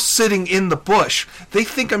 I'm still sitting in the bush. They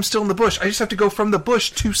think I'm still in the bush. I just have to go from the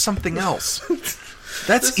bush to something else.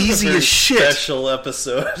 That's This is easy a very as shit. Special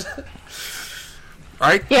episode.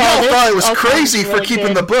 Right? Yeah, Y'all this thought I was all crazy sounds for really keeping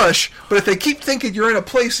good. the bush, but if they keep thinking you're in a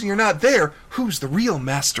place and you're not there, who's the real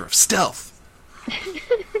master of stealth?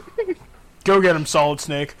 Go get him, Solid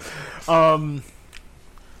Snake. Tom,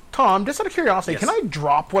 just out of curiosity, Yes. can I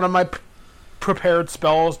drop one of my prepared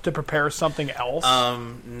spells to prepare something else?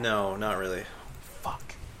 No, not really.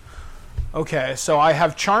 Fuck. Okay, so I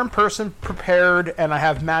have Charm Person prepared, and I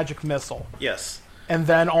have Magic Missile. Yes. And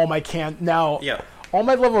then all my Yeah. all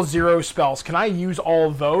my level 0 spells, can I use all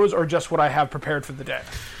of those, or just what I have prepared for the day?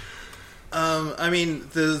 I mean,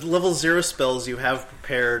 the level 0 spells you have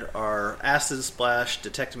prepared are Acid Splash,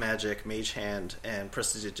 Detect Magic, Mage Hand, and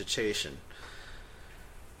Prestidigitation.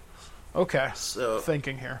 Okay, So,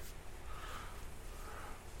 thinking here.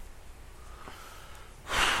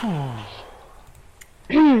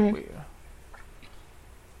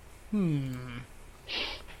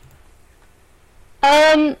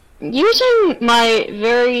 Using my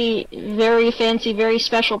very, very fancy, very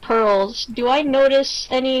special pearls, do I notice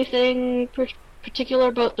anything particular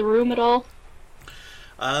about the room at all?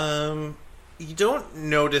 you don't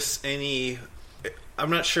notice any...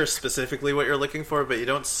 I'm not sure specifically what you're looking for, but you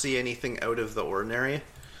don't see anything out of the ordinary.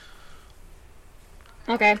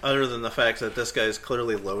 Okay. Other than the fact that this guy is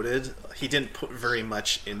clearly loaded. He didn't put very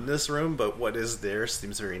much in this room, but what is there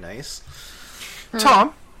seems very nice.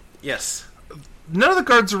 Tom, Yes. none of the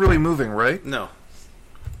guards are really moving, right? No.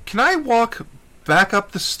 Can I walk back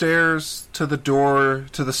up the stairs to the door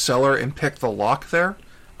to the cellar and pick the lock there?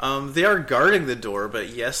 They are guarding the door, but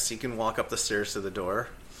yes, you can walk up the stairs to the door.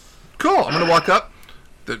 Cool, I'm going to walk up.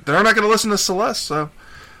 They're not going to listen to Celeste, so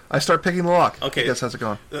I start picking the lock. Okay. I guess how's it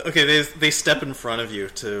going? Okay, they step in front of you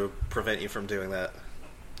to prevent you from doing that.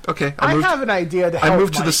 Okay, I have an idea to help I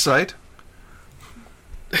move to the Mike. side.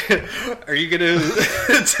 Are you gonna do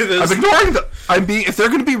this? I'm ignoring them. If they're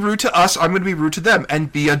going to be rude to us, I'm going to be rude to them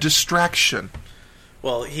and be a distraction.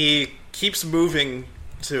 Well, he keeps moving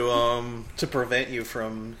to prevent you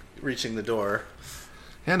from reaching the door.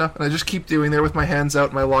 Yeah, no, and I just keep doing there with my hands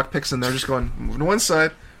out, my lock picks, and they're just going, moving to one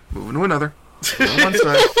side, moving to another, moving to one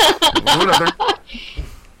side, moving to another.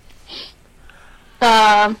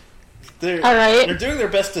 They're, All right. They're doing their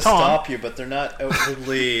best to Tom. stop you, but they're not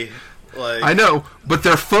outwardly like. I know, but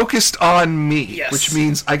they're focused on me, Yes. which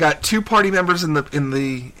means I got two party members in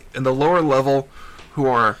the lower level who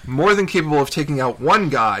are more than capable of taking out one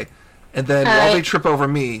guy, and then while Alright. they trip over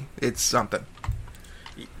me, it's something.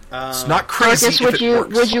 It's not I crazy guess if it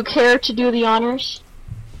works. would you care to do the honors?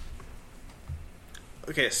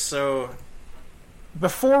 Okay, so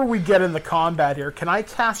Before we get into combat here, can I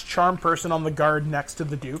cast Charm Person on the guard next to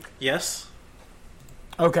the Duke? yes.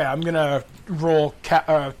 Okay, I'm gonna roll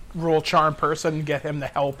Charm Person and get him to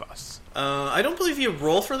help us. I don't believe you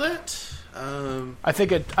roll for that. I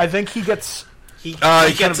think he gets. He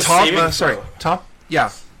Tom, gets a saving sorry, throw. Tom?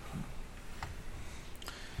 Yeah.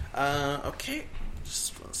 Okay,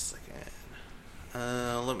 just 1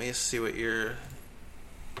 second. Let me see what your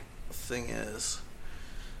thing is.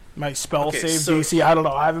 My spell Okay, save so DC. I don't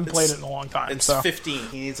know. I haven't played it's- it in a long time. It's So 15.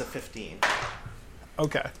 He needs a 15.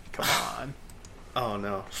 Okay, come on. Oh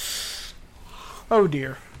no. Oh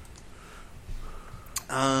dear.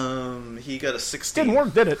 He got a 16. Didn't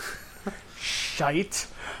work, did it? Shite.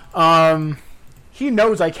 He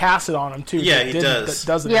knows I cast it on him too. Yeah, but he didn't, does.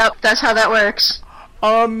 Doesn't he? Yep, that's how that works.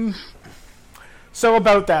 So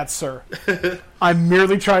about that, sir. I'm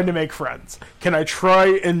merely trying to make friends. Can I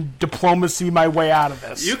try and diplomacy my way out of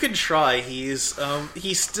this? You can try. He's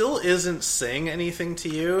he still isn't saying anything to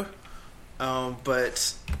you,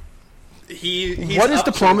 but he's What is up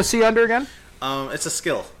to diplomacy under again? it. It's a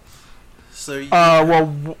skill. So you,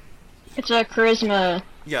 It's a charisma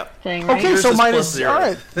yeah. thing, right? okay, Yours so is mine plus is 0. all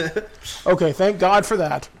right. Okay, thank God for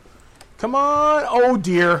that. Come on. Oh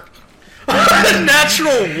dear.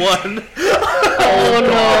 Natural 1.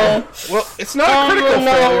 Oh Well, it's not a critical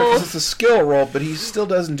failure because it's a skill roll, but he still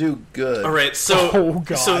doesn't do good. All right, so Oh,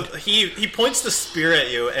 God. so he points the spear at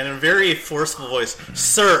you and in a very forceful voice,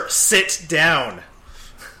 "Sir, sit down."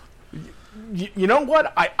 You know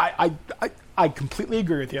what? I completely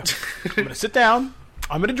agree with you. I'm gonna sit down.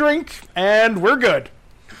 I'm gonna drink, and we're good.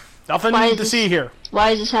 Nothing Why is to this- see here.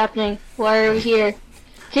 Why is this happening? Why are we here?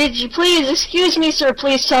 Could you please, excuse me, sir,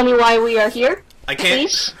 please tell me why we are here? I can't.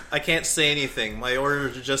 Please? I can't say anything. My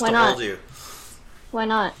orders are just Why to not? hold you Why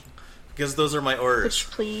not? because those are my orders.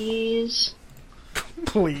 Please.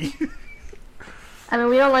 Please. I mean,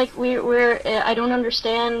 we don't like, we're, I don't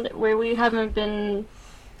understand where we haven't been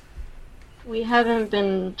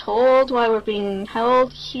told why we're being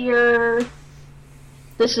held here.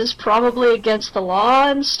 This is probably against the law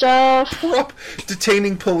and stuff.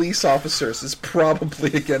 Detaining police officers is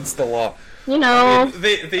probably against the law. You know,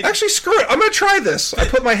 They Actually, screw it. I'm going to try this. I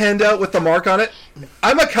put my hand out with the mark on it.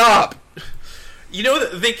 I'm a cop. you know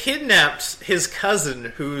they kidnapped his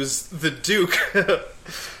cousin, who's the Duke,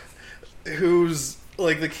 who's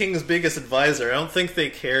like the king's biggest advisor. I don't think they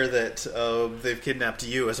care that they've kidnapped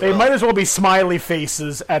you as They well. might as well be smiley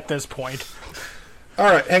faces at this point. All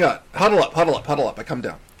right, hang on. Huddle up, huddle up, huddle up. I come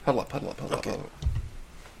down. Huddle up, huddle up, huddle up, huddle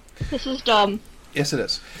up. this is dumb. Yes, it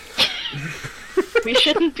is. We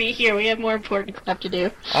shouldn't be here. We have more important stuff to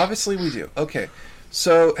do. Obviously, we do. Okay.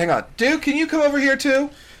 So, hang on. Dude, can you come over here, too?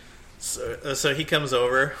 So he comes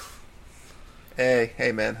over.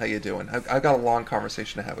 Hey, man, how you doing? I've got a long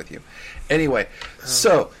conversation to have with you. Anyway,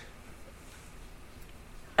 so...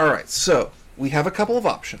 Alright, so, we have a couple of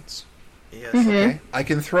options. Yes. Okay? I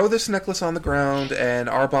can throw this necklace on the ground, and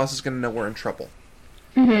our boss is going to know we're in trouble.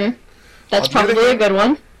 That's On the other probably a hand- good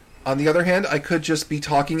one. On the other hand, I could just be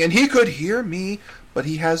talking, and he could hear me, but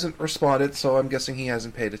he hasn't responded, so I'm guessing he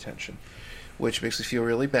hasn't paid attention, which makes me feel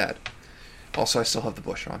really bad. Also, I still have the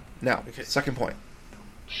bush on. Now, Okay. second point.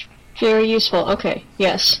 Very useful. Okay,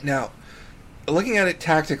 yes. Now, looking at it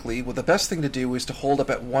tactically, well, the best thing to do is to hold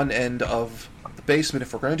up at one end of the basement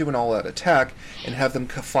if we're going to do an all-out attack, and have them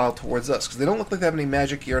file towards us, because they don't look like they have any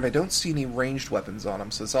magic gear, and I don't see any ranged weapons on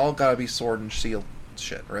them, so it's all got to be sword and shield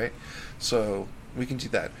shit, right? So, we can do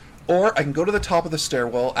that. Or I can go to the top of the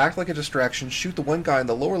stairwell, act like a distraction, shoot the one guy in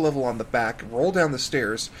the lower level on the back, roll down the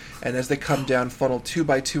stairs, and as they come down, funnel 2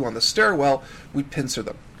 by 2 on the stairwell, we pincer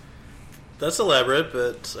them. That's elaborate,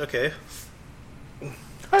 but okay.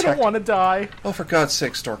 I don't want to die. Oh, for God's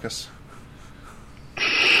sake, Dorcas.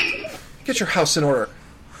 Get your house in order.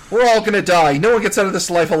 We're all gonna die. No one gets out of this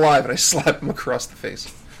life alive, and I slap him across the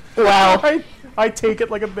face. Wow. I take it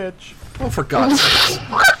like a bitch. Oh, for God's sake.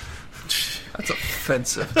 That's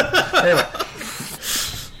offensive. Anyway.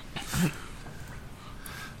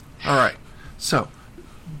 Alright, so,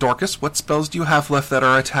 Dorcas, what spells do you have left that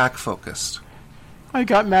are attack focused? I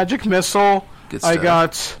got magic missile. Good I stuff.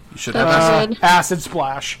 got You should have That's acid. good. acid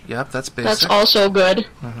splash, Yep, that's That's basic. also good.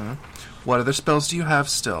 What other spells do you have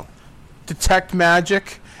still? detect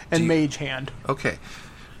magic, and Do you- mage hand. Okay.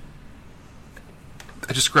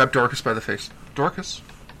 I just grabbed Dorcas by the face. Dorcas,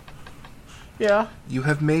 Yeah. you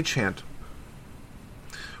have mage hand.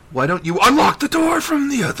 Why don't you unlock the door from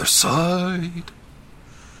the other side?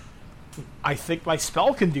 I think my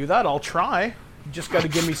spell can do that. I'll try. You just got to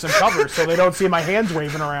give me some cover so they don't see my hands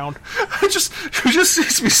waving around. He just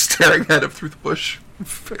sees me staring at him through the bush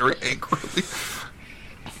very angrily.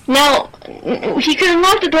 Now, he could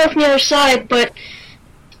unlock the door from the other side, but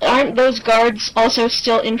aren't those guards also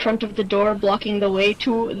still in front of the door, blocking the way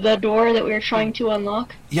to the door that we are trying to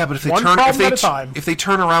unlock? Yeah, but if they One turn problem at a time. if they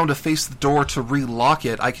turn around to face the door to relock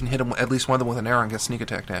it, I can hit them, at least one of them with an arrow and get sneak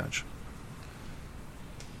attack damage.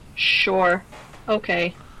 Sure.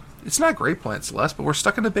 Okay. It's not a great plan, Celeste, but we're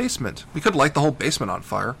stuck in the basement. We could light the whole basement on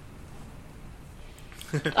fire.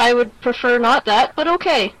 I would prefer not that, but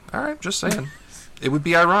okay. All right, just saying. It would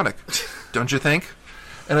be ironic, don't you think?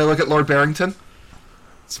 And I look at Lord Barrington,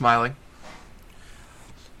 smiling.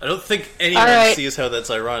 I don't think anyone Alright. sees how that's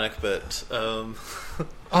ironic, but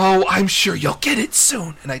Oh, I'm sure you'll get it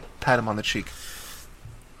soon. And I pat him on the cheek.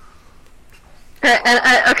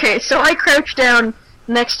 Okay, so I crouch down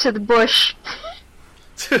next to the bush.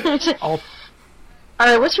 I'll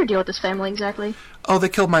What's your deal with this family exactly? Oh, they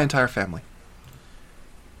killed my entire family.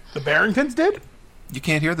 The Barringtons did? You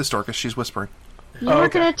can't hear this, Dorcas. She's whispering. You were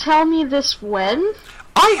okay. gonna tell me this when?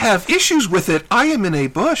 I have issues with it. I am in a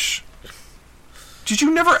bush. Did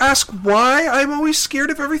you never ask why I'm always scared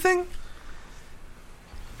of everything?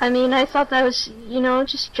 I mean, I thought that was,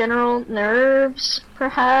 just general nerves,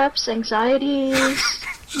 perhaps, anxieties.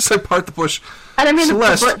 Just I part the bush. And I mean,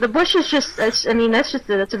 Celeste. the bush is just, that's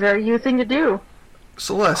a very you thing to do. Of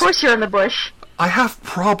Celeste, course you're in the bush. I have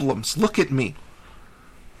problems. Look at me.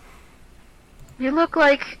 You look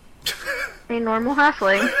like a normal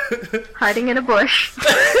halfling hiding in a bush.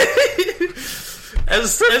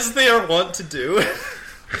 as they are wont to do.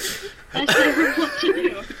 That's what everyone wants to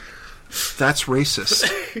do. That's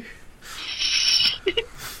racist.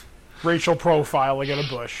 Racial profiling in a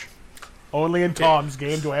bush. Only in Tom's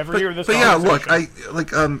game do I ever hear this. But yeah, conversation.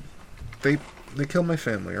 look, they killed my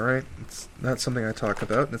family. All right, it's not something I talk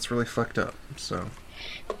about, and it's really fucked up. So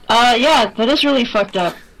Yeah, that is really fucked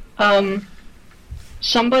up.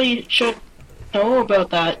 Somebody should know about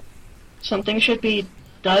that. Something should be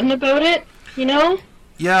done about it,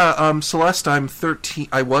 yeah, Celeste, I'm 13.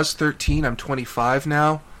 I was 13. I'm 25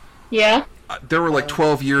 now. Yeah? There were like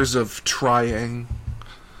 12 years of trying.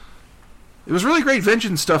 It was really great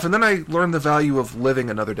vengeance stuff, and then I learned the value of living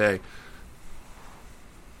another day.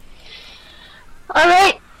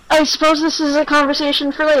 Alright, I suppose this is a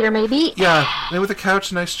conversation for later, maybe? Yeah, and with a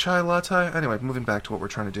couch, nice chai latte. Anyway, moving back to what we're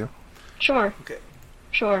trying to do. Sure. Okay.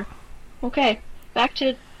 Sure. Okay, back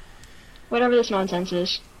to whatever this nonsense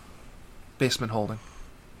is. Basement holding.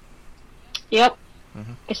 Yep.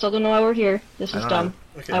 I still don't know why we're here. This is don't dumb.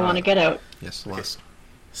 know. Okay. I want to get out. Yes, Celeste.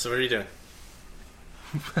 So what are you doing?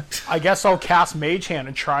 I guess I'll cast Mage Hand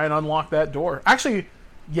and try and unlock that door. Actually,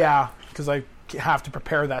 yeah, because I have to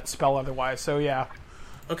prepare that spell otherwise. So yeah.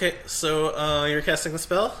 Okay, so you're casting the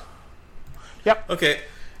spell? Yep. Okay.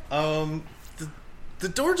 The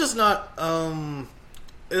door does not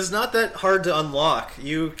is not that hard to unlock.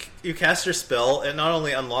 You cast your spell, it not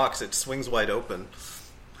only unlocks, it swings wide open.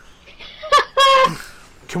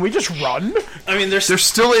 Can we just run? I mean, They're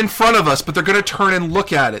still in front of us, but they're going to turn and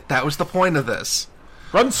look at it. That was the point of this.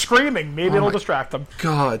 Run screaming. Maybe it'll my- distract them.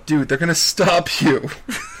 God, dude, they're going to stop you.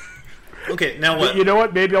 okay, now what? You know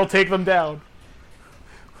what? Maybe I'll take them down.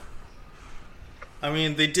 I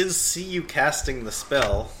mean, they did see you casting the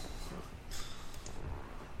spell.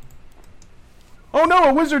 Oh no,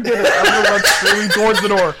 a wizard did it! I'm gonna run screaming towards the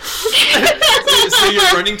door. So you're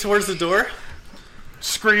running towards the door?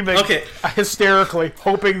 Screaming. Okay. Hysterically,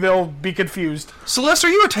 hoping they'll be confused. Celeste, are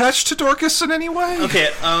you attached to Dorcas in any way? Okay,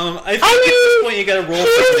 I think at this point you gotta roll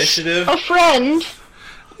for initiative. A friend.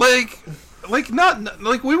 I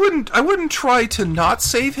wouldn't try to not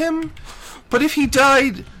save him, but if he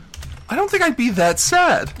died, I don't think I'd be that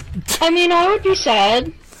sad. I mean, I would be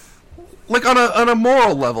sad. Like on a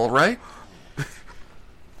moral level, right?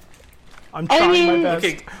 I'm trying mean- my best.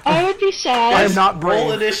 Okay, I would be sad. I am not roll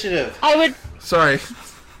brave. initiative. I would. Sorry.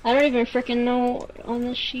 I don't even freaking know on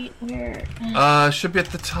this sheet where. Should be at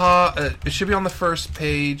the top. It should be on the first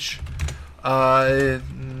page. Let's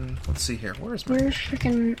see here. Where is my? Where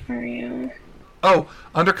freaking are you? Oh,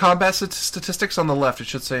 under combat statistics on the left, it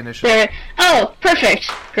should say initiative. There. Oh, perfect.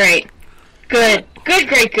 Great. Good.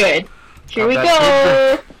 Good. Here we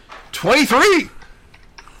Combat go. 23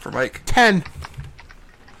 for Mike. 10.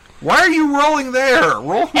 Why are you rolling there?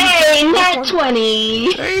 Roll. Hey, nat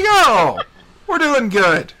 20. There you go. We're doing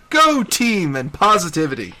good. Go team and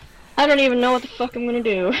positivity. I don't even know what the fuck I'm gonna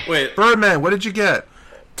do. Wait, Birdman, what did you get?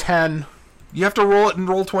 10. You have to roll it and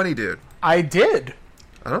roll 20, dude. I did.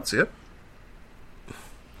 I don't see it.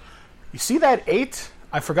 You see that 8?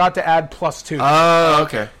 I forgot to add +2. Oh,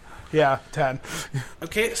 okay. Yeah, 10.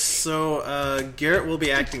 okay, so Garrett will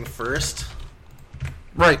be acting first.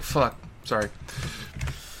 Right, fuck. Sorry.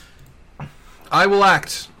 I will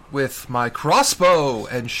act with my crossbow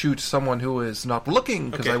and shoot someone who is not looking,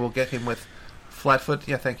 because Okay. I will get him with flat foot.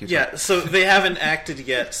 Yeah, thank you. sir. Yeah, so they haven't acted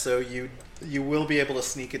yet, so you will be able to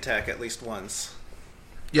sneak attack at least once.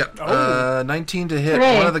 Yep. Oh. 19 to hit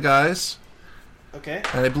Hooray. one of the guys. Okay.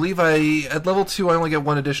 And I believe at level 2 I only get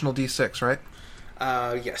one additional d6, right?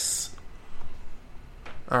 Yes.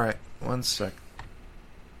 Alright, 1 sec.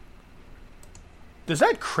 Does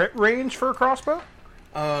that crit range for a crossbow?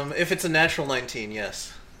 If it's a natural 19,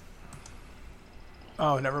 yes.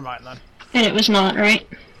 Oh, never mind then. And it was not, right?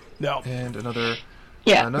 No. And another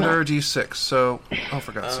Yeah. Another D6. So,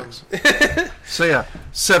 for God's sakes. So yeah,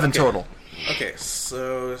 7 total. Okay,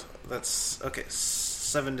 so that's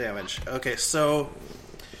 7 damage. Okay, so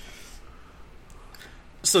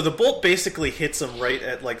the bolt basically hits him right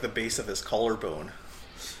at like the base of his collarbone.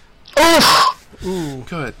 Ooh,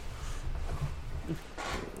 good.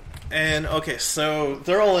 And okay, so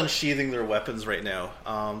they're all unsheathing their weapons right now.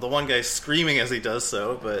 The one guy's screaming as he does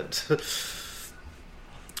so, but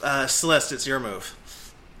Celeste, it's your move.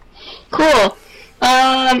 Cool.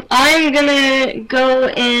 I'm gonna go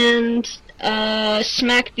and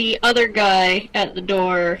smack the other guy at the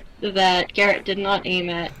door that Garrett did not aim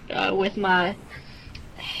at with my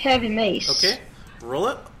heavy mace. Okay, roll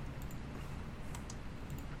it.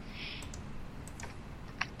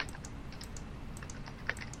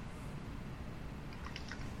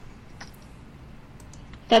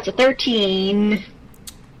 That's a 13.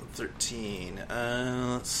 13.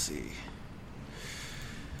 Let's see.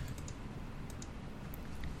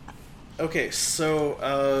 Okay,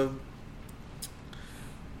 so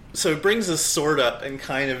it brings his sword up and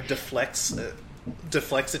kind of deflects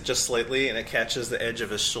it just slightly, and it catches the edge of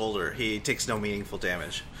his shoulder. He takes no meaningful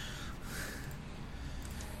damage.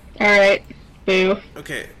 Alright. Boo.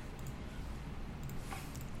 Okay.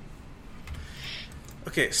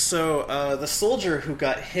 Okay, so the soldier who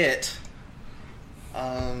got hit,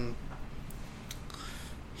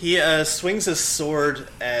 he swings his sword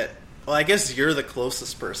at. Well, I guess you're the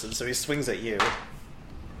closest person, so he swings at you.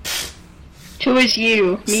 Who is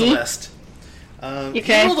you? Me? Celeste. Okay.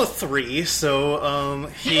 He rolled a 3, so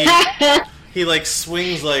he like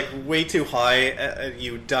swings like way too high,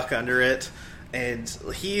 you duck under it, and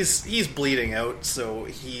he's bleeding out, so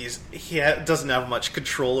he doesn't have much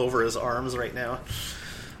control over his arms right now.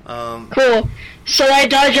 Cool. So I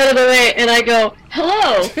dodge out of the way and I go,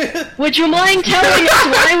 "Hello. Would you mind telling us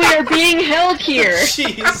why we are being held here?"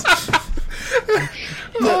 Jeez.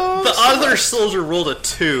 The other soldier rolled a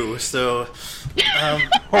 2, so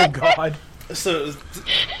Oh God. so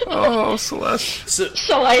Oh, Celeste.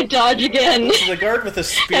 So I dodge again. the guard with the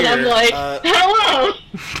spear. And I'm like, "Hello."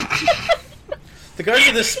 The guard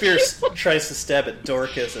with the spear tries to stab at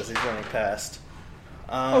Dorcas as he's running past.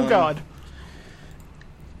 Oh God.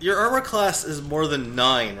 Your armor class is more than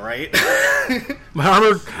 9, right? My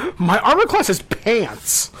armor class is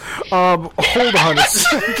pants. Hold on a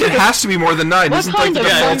second. It has to be more than 9. What Isn't kind like of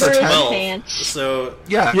the Yeah, default number it's at is 10? 12. pants? So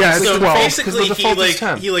Yeah, Yeah, it's so 12. basically Because the default is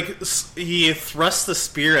 10. he thrusts the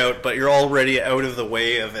spear out, but you're already out of the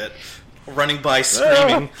way of it, running by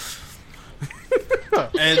screaming.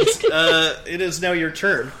 And it is now your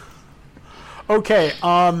turn. Okay,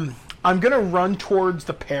 I'm gonna run towards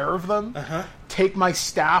the pair of them, take my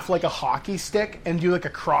staff like a hockey stick, and do like a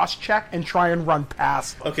cross check and try and run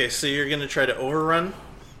past them. Okay, so you're gonna try to overrun.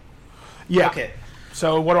 Yeah. Okay,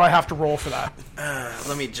 So what do I have to roll for that?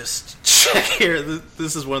 let me just check here.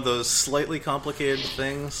 This is one of those slightly complicated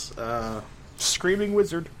things. Screaming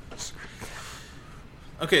wizard.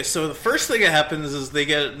 Okay, so the first thing that happens is they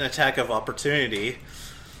get an attack of opportunity.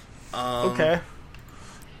 Okay.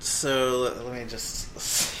 So let me just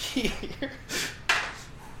see here.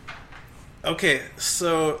 Okay,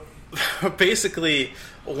 so basically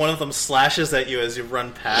one of them slashes at you as you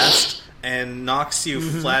run past and knocks you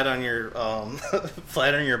flat on your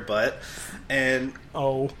flat on your butt, and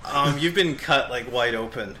you've been cut like wide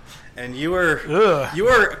open, and you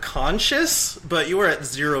are conscious, but you are at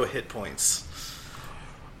 0 hit points.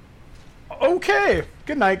 Okay.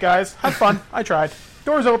 Good night, guys. Have fun. I tried.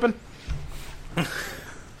 Doors open.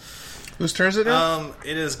 Whose turn is it now?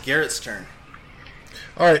 It is Garrett's turn.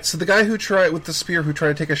 Alright, so the guy who tried with the spear who tried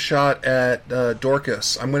to take a shot at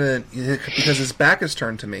Dorcas, I'm going to, because his back is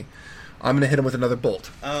turned to me, I'm going to hit him with another bolt.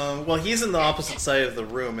 Well, he's in the opposite side of the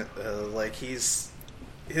room. Like his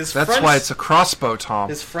That's front, why it's a crossbow, Tom.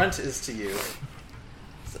 his front is to you.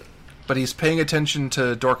 But he's paying attention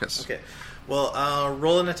to Dorcas. Okay. Well,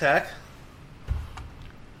 roll an attack.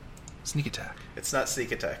 Sneak attack. It's not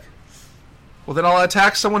sneak attack. Well, then I'll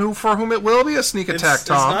attack someone for whom it will be a sneak attack, It's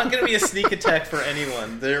Tom. not going to be a sneak attack for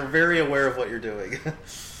anyone. They're very aware of what you're doing.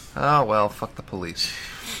 Oh, well, fuck the police.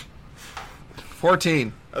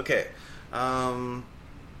 14. Okay. I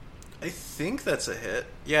think that's a hit.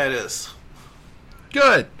 Yeah, it is.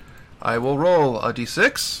 Good. I will roll a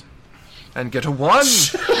d6 and get a 1.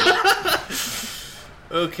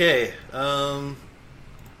 Okay.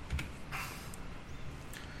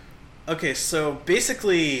 Okay, so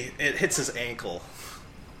basically it hits his ankle.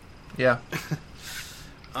 Yeah.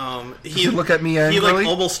 He look at me He angrily? like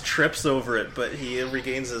almost trips over it, but he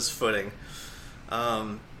regains his footing.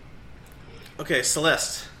 Okay,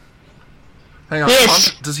 Celeste. Hang on.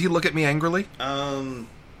 Yes. Does he look at me angrily?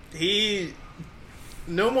 He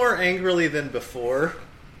no more angrily than before.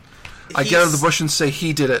 I get out of the bush and say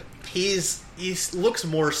he did it. He looks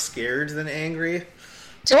more scared than angry.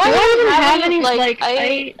 Do I even have any,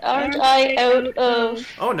 aren't I out of...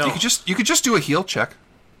 Oh no. You could just do a heal check.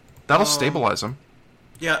 That'll stabilize him.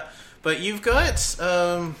 Yeah, but you've got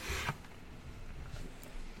Because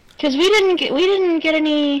we didn't get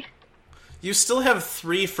any... You still have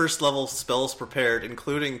 3 first level spells prepared,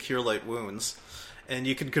 including Cure Light Wounds. And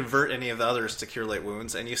you can convert any of the others to Cure Light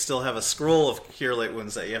Wounds, and you still have a scroll of Cure Light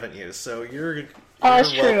Wounds that you haven't used, so you're well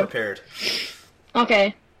true. prepared.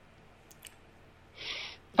 Okay.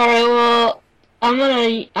 Alright, well, I'm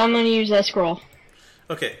gonna use that scroll.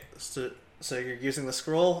 Okay, so you're using the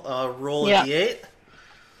scroll. Roll a Yeah. d8.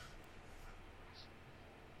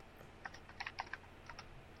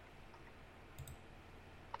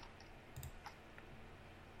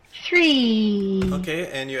 Three. Okay,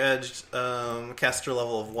 and you add caster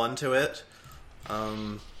level of 1 to it.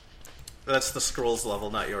 That's the scroll's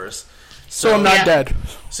level, not yours. So I'm not Yeah. dead.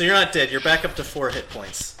 So you're not dead. You're back up to 4 hit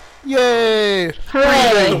points. Yay!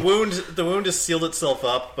 Hooray! The wound has sealed itself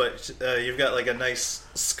up, but you've got like a nice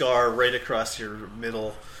scar right across your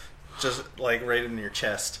middle, just like right in your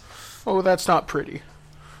chest. Oh, that's not pretty.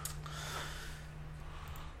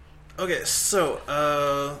 Okay, so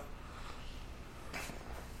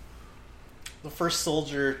the first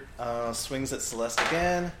soldier swings at Celeste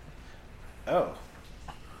again. Oh.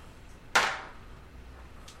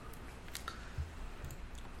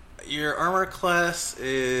 Your armor class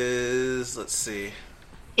is, let's see,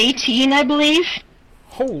 18, I believe.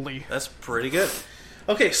 Holy. that's pretty good.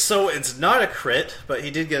 Okay, so it's not a crit, but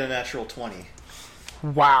he did get a natural 20.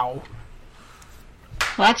 Wow.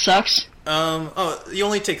 Well, that sucks. You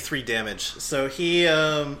only take 3 damage. So he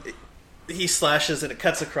slashes and it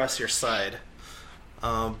cuts across your side.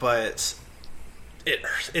 But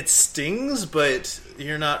it stings, but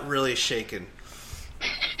you're not really shaken.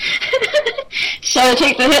 So I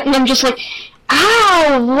take the hit and I'm just like,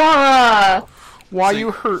 ow! Why So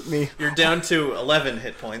you hurt me? You're down to 11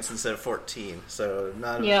 hit points instead of 14, so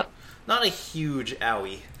not a huge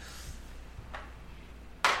owie.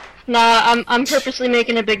 Nah, I'm purposely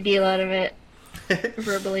making a big deal out of it.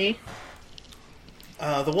 Verbally.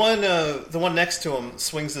 The one next to him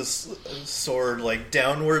swings his sword like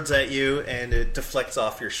downwards at you, and it deflects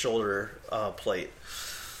off your shoulder plate.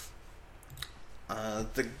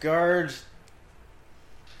 The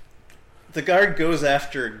guard goes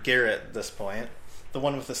after Garrett at this point, the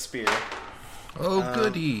one with the spear. Oh,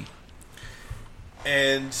 goody.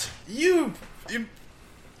 And you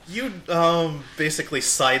basically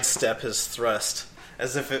sidestep his thrust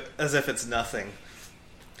as if it's nothing.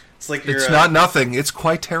 It's like It's not nothing. It's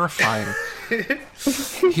quite terrifying.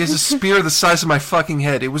 He has a spear the size of my fucking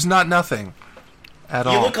head. It was not nothing at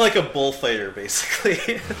all. You look like a bullfighter,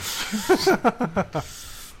 basically.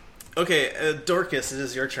 Okay, Dorcas, it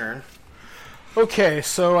is your turn. Okay,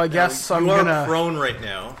 so I guess You I'm are gonna prone right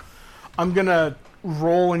now. I'm gonna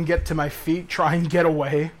roll and get to my feet, try and get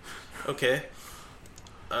away. Okay.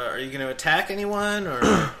 Are you going to attack anyone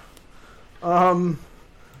or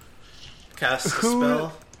cast a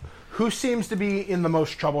spell? Who seems to be in the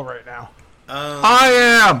most trouble right now? I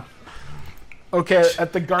am! Okay,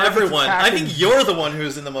 at the guard. that's Everyone. I attacking- think you're the one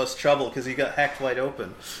who's in the most trouble because you got hacked wide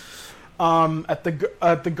open. At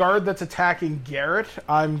the guard that's attacking Garrett,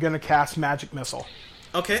 I'm gonna cast Magic Missile.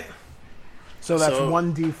 Okay. So that's So-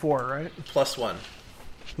 1d4, right? +1.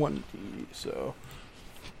 1d, so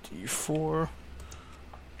d4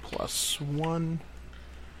 plus 1.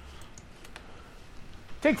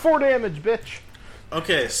 Take 4 damage, bitch.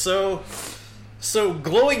 Okay, so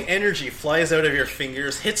glowing energy flies out of your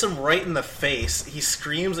fingers, hits him right in the face. He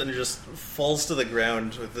screams and just falls to the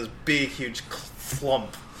ground with this big, huge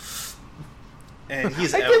flump. And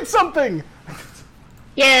he's I out. did something.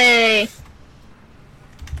 Yay!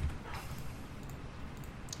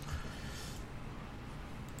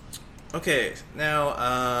 Okay,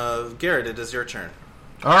 now, Garrett, it is your turn.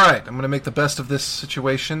 Alright, I'm going to make the best of this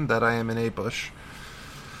situation that I am in a bush.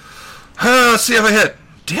 Let's see if I hit.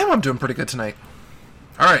 Damn, I'm doing pretty good tonight.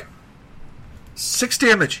 Alright. 6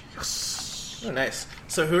 damage. Yes. Oh, nice.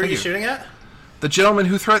 So who are Thank you you. shooting at? The gentleman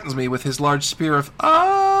who threatens me with his large spear of...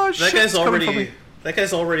 Oh, That shit, guy's it's coming for already. me. That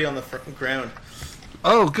guy's already on the ground.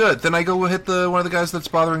 Oh, good. Then I go hit one of the guys that's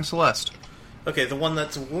bothering Celeste. Okay, the one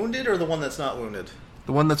that's wounded or the one that's not wounded?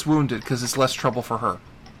 The one that's wounded, because it's less trouble for her.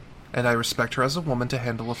 And I respect her as a woman to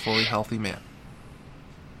handle a fully healthy man.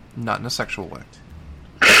 Not in a sexual way.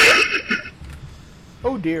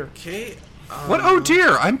 Oh dear. Okay. What? Oh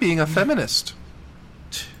dear, I'm being a feminist.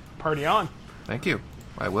 Party on. Thank you.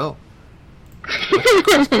 I will.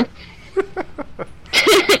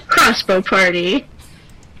 Crossbow party.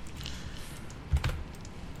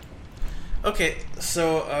 Okay,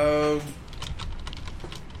 so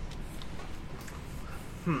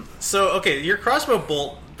okay, your crossbow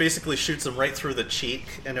bolt basically shoots him right through the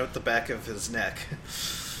cheek and out the back of his neck.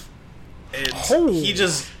 And he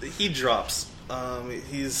drops.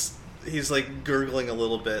 He's like gurgling a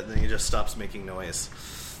little bit, and then he just stops making noise.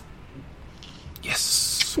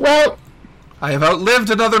 Yes. Well, I have outlived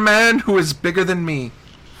another man who is bigger than me.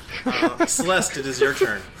 Celeste, it is your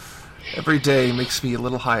turn. Every day makes me a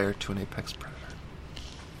little higher to an apex predator.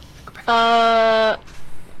 I'm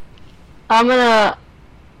gonna.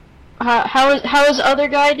 How is other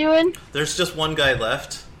guy doing? There's just one guy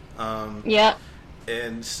left. Yeah.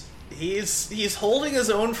 And he's holding his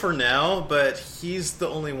own for now, but he's the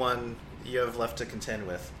only one you have left to contend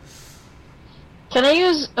with. Can I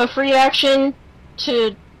use a free action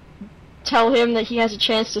to tell him that he has a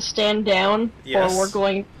chance to stand down? Yes. Or we're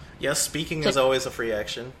going... Yes, speaking is always a free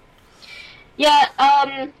action.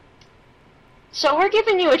 Yeah, so we're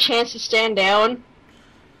giving you a chance to stand down.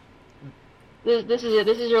 This is it.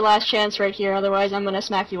 This is your last chance right here, otherwise I'm gonna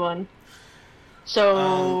smack you one.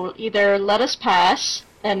 So, either let us pass,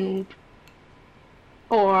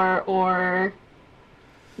 or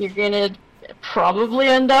you're gonna probably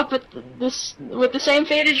end up with the same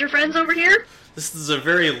fate as your friends over here. This is a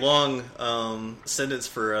very long sentence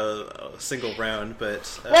for a single round,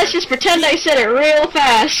 but... Let's just pretend I said it real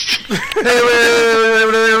fast. Wait.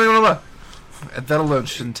 That alone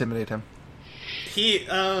should intimidate him. He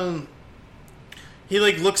like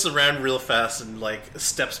looks around real fast and like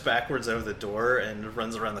steps backwards out of the door and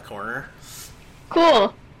runs around the corner.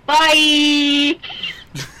 Cool. Bye!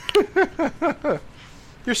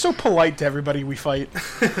 You're so polite to everybody we fight.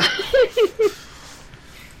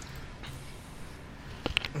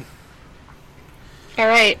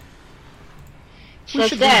 Alright. So We that's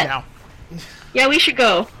should that. leave now. Yeah, we should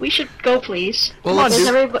go. We should go, please. Well, Come on,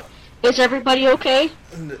 let's- Is everybody okay?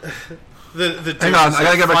 The Hang on, I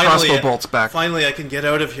gotta get my finally- crossbow bolts back. Finally, I can get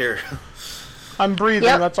out of here. I'm breathing,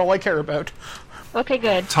 Yep. that's all I care about. Okay,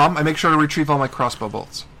 good. Tom, I make sure to retrieve all my crossbow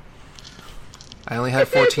bolts. I only had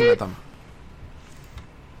 14 of them.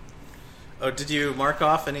 Oh, did you mark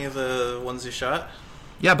off any of the ones you shot?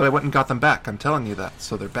 Yeah, but I went and got them back. I'm telling you that,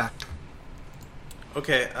 so they're back.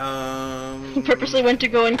 Okay, He purposely went to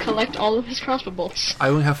go and collect all of his crossbow bolts. I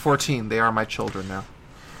only have 14. They are my children now.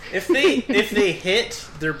 If they hit,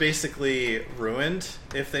 they're basically ruined.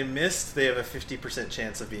 If they missed, they have a 50%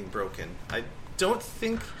 chance of being broken. I don't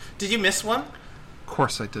think... Did you miss one? Of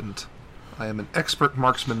course I didn't. I am an expert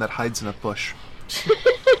marksman that hides in a bush.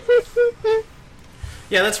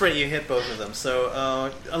 Yeah, that's right, you hit both of them.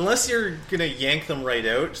 So, unless you're gonna yank them right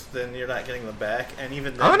out, then you're not getting them back, and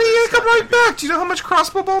even then... I'm gonna it's yank them not right gonna back! Do you know how much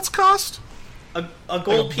crossbow bolts cost? be- A gold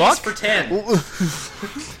Like a piece buck? for 10.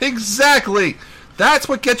 Exactly! That's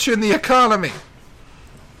what gets you in the economy!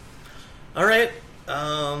 Alright,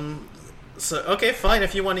 so, okay, fine,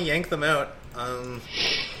 if you want to yank them out.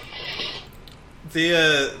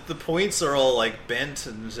 The points are all, like, bent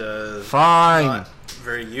and, Fine. not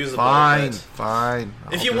very usable. Fine, but fine.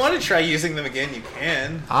 If you want to try using them again, you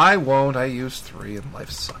can. I won't. I used 3 and life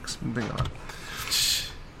sucks. Moving on.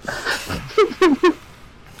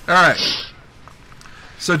 Alright.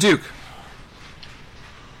 So, Duke.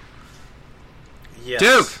 Yes.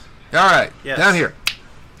 Duke! Alright. Yes. Down here.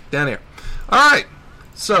 Down here. Alright.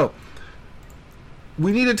 So,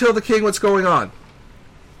 we need to tell the king what's going on.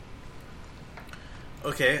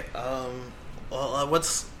 Okay, well,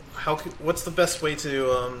 what's the best way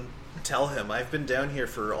to, tell him? I've been down here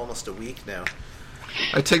for almost a week now.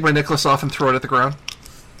 I take my necklace off and throw it at the ground.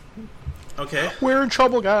 Okay. We're in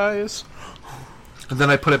trouble, guys. And then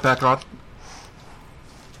I put it back on.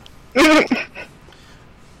 That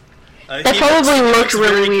probably looked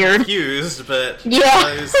really very weird. Confused, but Yeah.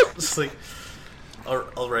 I was just like,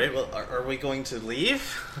 all right. Well, are we going to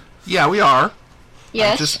leave? Yeah, we are.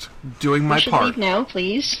 Yes. I'm just doing my we should part. leave now,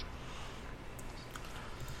 please.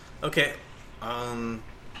 Okay.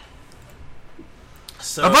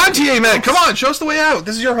 So Avanti, man! Come on, show us the way out.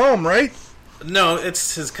 This is your home, right? No,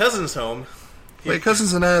 it's his cousin's home. My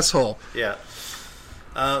cousin's an asshole. Yeah.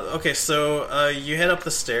 Okay, so you head up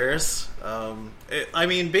the stairs. I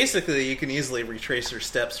mean, basically, you can easily retrace your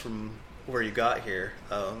steps from where you got here.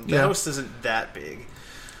 The Yeah. house isn't that big.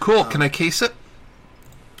 Cool. Can I case it?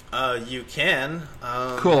 You can.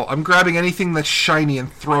 Cool. I'm grabbing anything that's shiny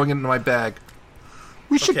and throwing it into my bag.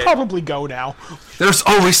 We should Okay. probably go now. There's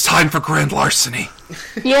always time for grand larceny.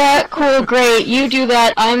 Yeah, cool, great. You do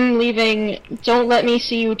that. I'm leaving. Don't let me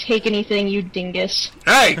see you take anything, you dingus.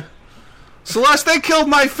 Hey! Celeste, they killed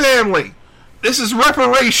my family! This is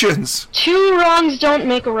reparations! Two wrongs don't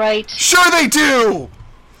make a right. Sure they do!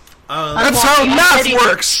 That's I'm how walking- I'm math already-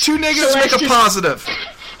 works! Two negatives make a Celeste is- positive!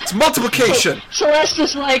 It's multiplication! Celeste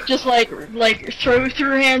is like threw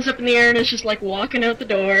her hands up in the air and is just like walking out the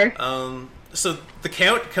door. So the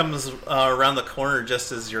Count comes around the corner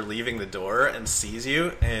just as you're leaving the door and sees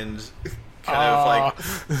you and kind of like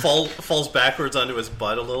falls backwards onto his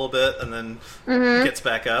butt a little bit and then gets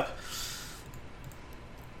back up.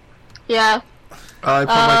 Yeah. I put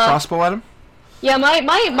my crossbow at him. Yeah,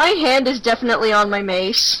 my hand is definitely on my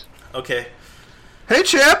mace. Okay. Hey,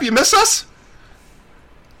 champ, you miss us?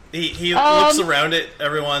 He looks around at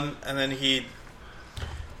everyone and then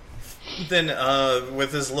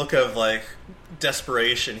with his look of like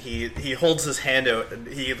desperation, he holds his hand out and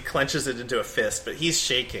he clenches it into a fist, but he's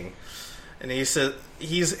shaking. And he says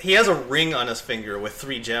he has a ring on his finger with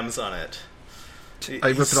 3 gems on it. I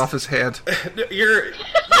rip it off his hand. You're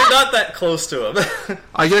not that close to him.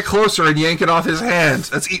 I get closer and yank it off his hand.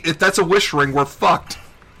 If that's a wish ring, we're fucked.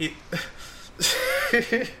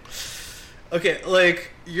 Okay, like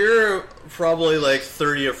you're probably like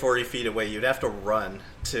 30 or 40 feet away. You'd have to run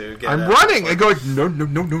to get. I'm out. running and going, no.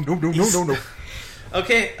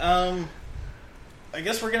 Okay, I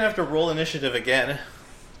guess we're gonna have to roll initiative again.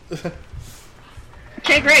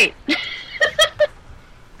 Okay, great.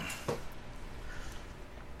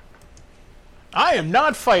 I am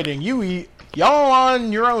not fighting. Y'all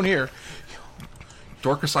on your own here.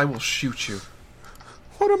 Dorcas, I will shoot you.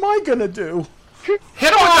 What am I gonna do? Hit him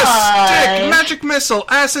with a Why? stick! Magic missile!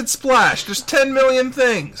 Acid splash! There's 10 million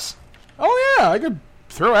things! Oh yeah, I could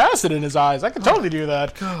throw acid in his eyes. I could totally do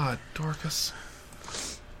that. God, Dorcas.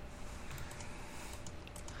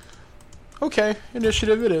 Okay,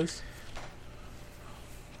 initiative it is.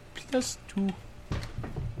 PS2.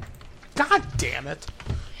 God damn it.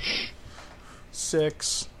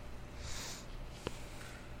 6.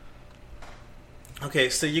 Okay,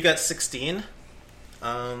 so you got 16.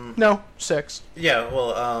 No, 6. Yeah,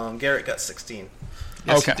 well, Garrett got 16.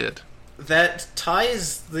 Yes, Okay. he did. That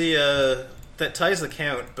ties the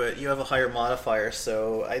count, but you have a higher modifier,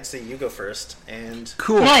 so I'd say you go first. And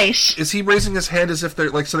Cool. Nice. Is he raising his hand as if there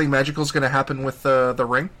like something magical is going to happen with the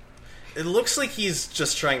ring? it looks like he's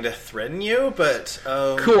just trying to threaten you, but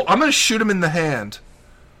Cool. I'm going to shoot him in the hand.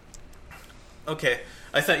 Okay,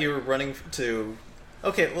 I thought you were running to.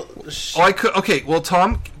 Okay, well, Oh, I could. Okay, well,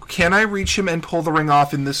 Tom, can I reach him and pull the ring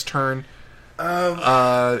off in this turn? In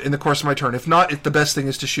the course of my turn. If not, the best thing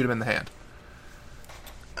is to shoot him in the hand.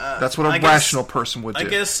 That's what a I guess- rational person would do. I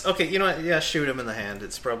guess. Okay, you know what? Yeah, shoot him in the hand.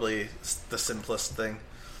 It's probably the simplest thing.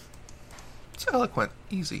 It's eloquent.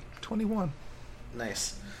 Easy. 21.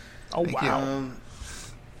 Nice. Oh Thank you. wow.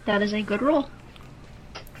 That is a good roll.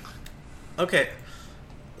 Okay,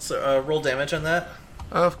 so roll damage on that.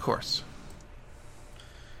 Of course.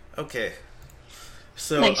 Okay,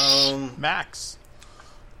 so Nice. Max.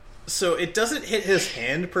 So it doesn't hit his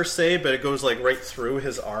hand per se, but it goes like right through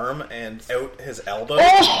his arm and out his elbow,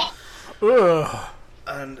 Oh! Ugh.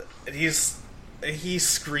 and he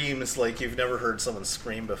screams like you've never heard someone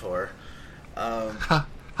scream before.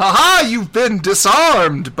 Haha! You've been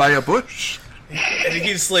disarmed by a bush. And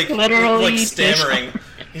he's like Literally stammering.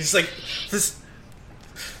 He's like, this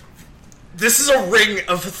is a ring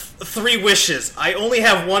of 3 wishes. I only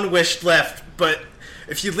have 1 wish left, but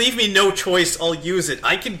if you leave me no choice, I'll use it.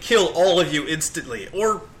 I can kill all of you instantly,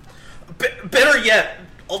 or better yet,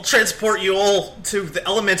 I'll transport you all to the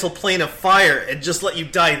elemental plane of fire and just let you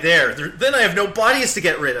die there. Then I have no bodies to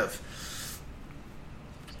get rid of.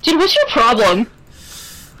 Dude, what's your problem?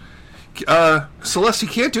 Celeste, he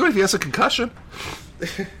can't do it if he has a concussion.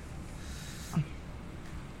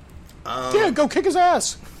 Yeah, go kick his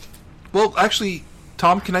ass. Well, actually,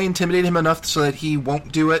 Tom, can I intimidate him enough so that he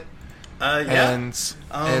won't do it? Yeah. And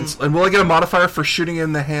will I get a modifier for shooting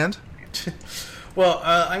in the hand? Well,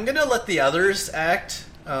 I'm gonna let the others act.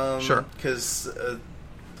 Sure. Because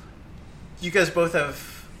you guys both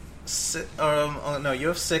have. Oh no, you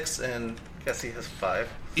have 6, and Cassie has 5.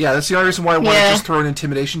 Yeah, that's the only reason why I want to Yeah. just throw an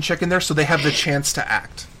intimidation check in there so they have the chance to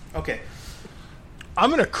act. Okay. I'm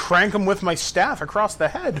gonna crank him with my staff across the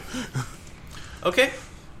head. Okay.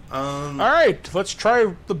 All right, let's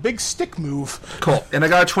try the big stick move. Cool. And I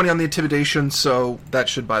got a 20 on the intimidation, so that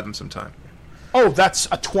should buy them some time. Oh, that's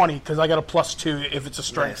a 20 because I got a +2 if it's a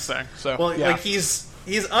strength Nice. thing. So Well, yeah. like he's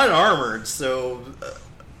unarmored, so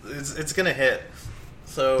it's gonna hit.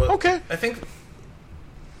 So Okay. I think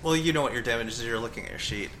Well, you know what your damage is. You're looking at your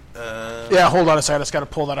sheet. Yeah, hold on a second. I just got to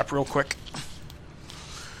pull that up real quick.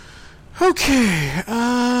 Okay.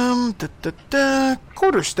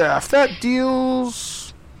 Quarterstaff. That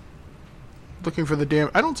deals. Looking for the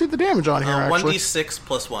damage. I don't see the damage on here. Actually, 1d6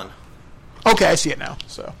 plus 1. Okay, I see it now.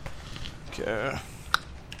 So, okay.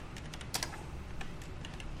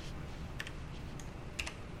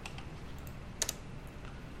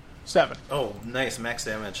 Seven. Oh, nice max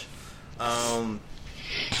damage.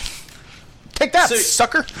 Take that, So-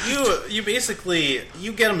 sucker! You basically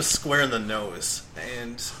you get him square in the nose,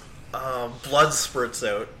 and blood spurts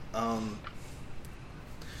out.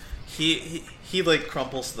 He like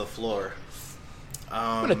crumples to the floor.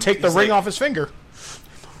 I'm gonna take the ring off his finger.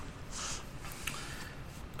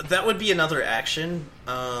 That would be another action.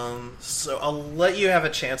 So I'll let you have a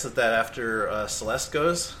chance at that after Celeste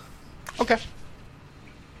goes. Okay.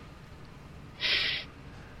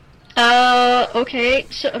 Okay,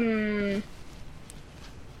 so,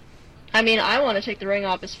 I mean, I want to take the ring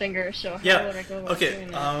off his finger, so how Yeah. would I go about Okay.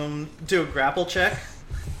 doing that? Do a grapple check.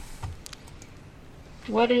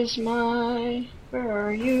 What is my... Where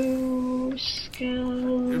are you? Skills...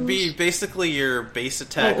 It would be basically your base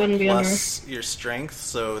attack wouldn't be plus your strength,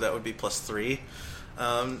 so that would be plus 3.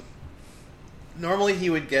 Normally he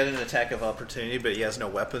would get an attack of opportunity, but he has no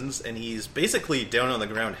weapons, and he's basically down on the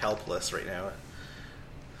ground helpless right now.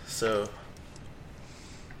 So,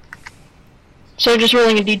 So just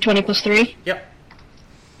rolling a d20 plus 3? yep.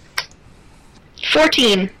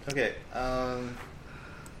 14. Okay,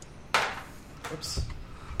 oops.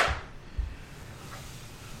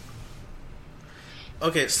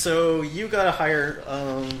 Okay, so you got a higher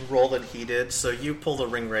roll than he did, so you pull the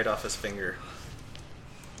ring right off his finger.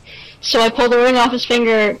 So I pull the ring off his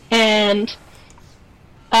finger, and,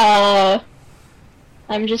 I'm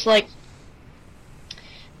just like,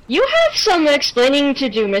 you have some explaining to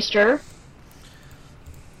do, mister.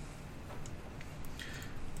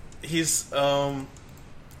 He's,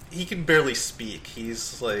 he can barely speak.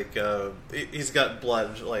 He's like, he's got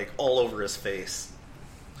blood, like, all over his face.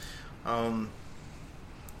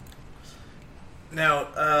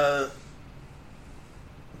 Now,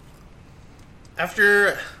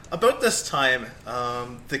 after about this time,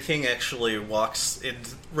 the king actually walks in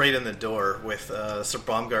right in the door with Sir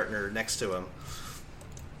Baumgartner next to him,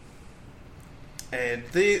 and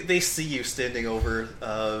they see you standing over.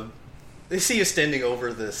 They see you standing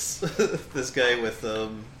over this this guy with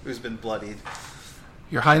who's been bloodied.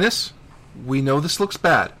 Your Highness, we know this looks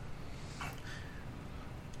bad.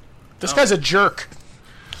 This guy's a jerk.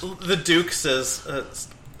 The Duke says,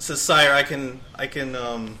 "Sire, I can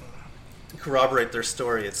corroborate their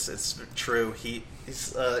story. It's true.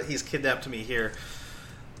 He's kidnapped me here.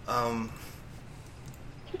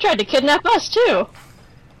 He tried to kidnap us, too.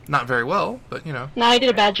 Not very well, but you know. Nah, he did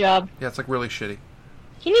a bad job. Yeah, it's like really shitty.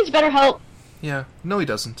 He needs better help. Yeah, no, he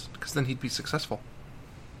doesn't, because then he'd be successful.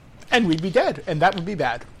 And we'd be dead, and that would be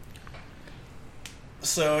bad.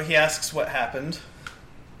 So he asks what happened.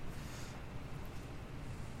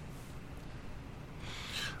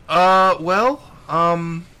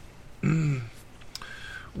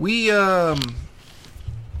 We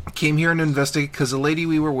came here to investigate because the lady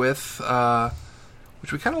we were with,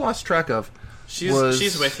 which we kind of lost track of, She's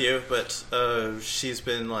with you, but she's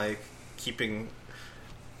been like keeping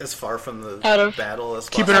as far from the Out of- battle as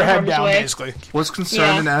Keeping possible. her head Harm's down, way. basically. was concerned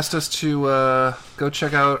Yeah. and asked us to go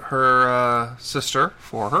check out her sister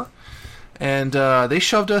for her. And they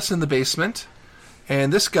shoved us in the basement.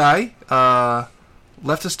 And this guy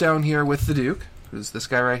left us down here with the Duke, who's this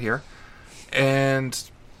guy right here. And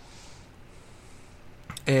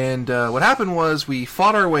what happened was we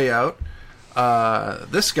fought our way out.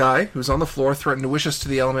 This guy, who's on the floor, threatened to wish us to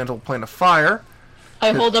the elemental plane of fire.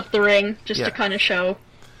 I hold up the ring just Yeah. to kind of show.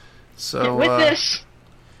 So With this,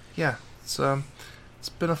 yeah, it's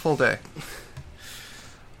been a full day.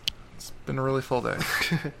 It's been a really full day.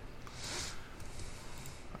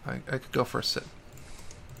 I could go for a sit.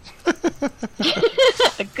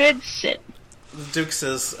 a good sit. The Duke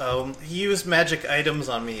says, he used magic items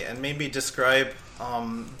on me and made me describe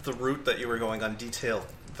the route that you were going on detail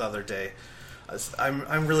the other day.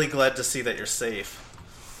 I'm really glad to see that you're safe.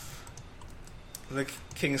 The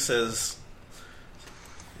king says,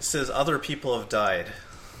 other people have died.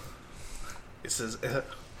 He says,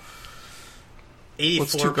 84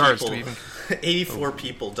 What's 2 guards people, to even... 84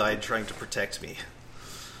 people died trying to protect me.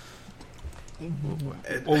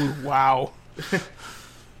 Oh, wow.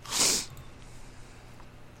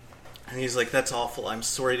 And he's like, that's awful. I'm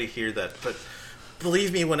sorry to hear that, but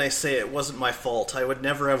believe me when I say it wasn't my fault. I would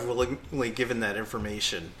never have willingly given that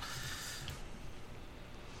information.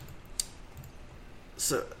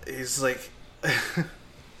 So he's like,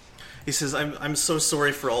 he says, I'm so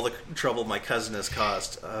sorry for all the trouble my cousin has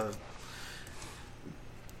caused. The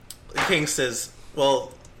king says,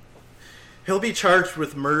 well, he'll be charged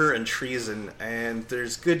with murder and treason, and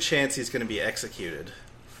there's good chance he's going to be executed.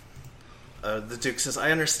 The Duke says,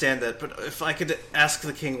 I understand that, but if I could ask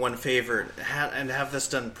the king one favor and have this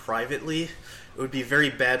done privately, it would be very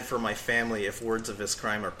bad for my family if words of his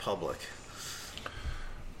crime are public.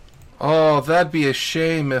 Oh, that'd be a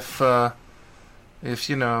shame if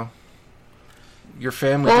you know, your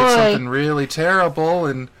family did something really terrible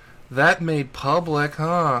and that made public,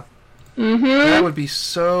 huh? Mm-hmm. That would be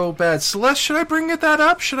so bad. Celeste, should I bring that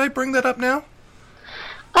up? Should I bring that up now?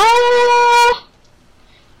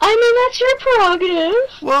 I mean, that's your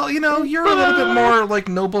prerogative. Well, you know, you're a little bit more, like,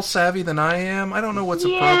 noble savvy than I am. I don't know what's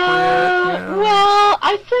appropriate. Yeah. Well,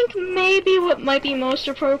 I think maybe what might be most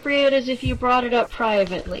appropriate is if you brought it up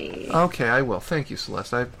privately. Okay, I will. Thank you,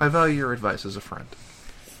 Celeste. I value your advice as a friend.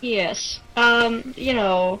 Yes. You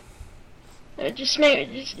know, just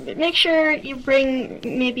make sure you bring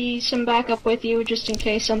maybe some backup with you, just in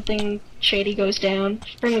case something shady goes down.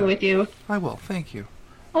 Just bring it with you. I will. Thank you.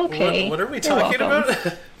 Okay. What are we You're talking welcome.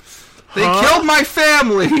 about? They killed my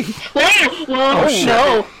family!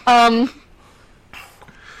 Well, no.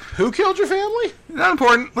 Who killed your family? Not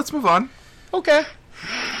important. Let's move on. Okay.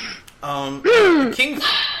 King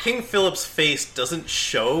Philip's face doesn't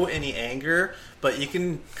show any anger, but you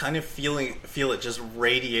can kind of feel it just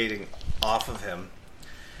radiating off of him.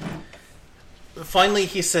 Finally,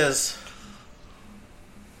 he says,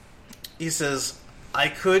 I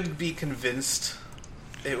could be convinced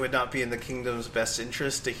it would not be in the kingdom's best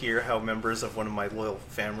interest to hear how members of one of my loyal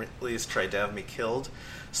families tried to have me killed.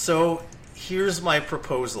 So, here's my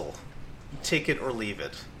proposal. Take it or leave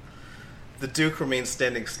it. The Duke remains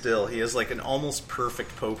standing still. He has like an almost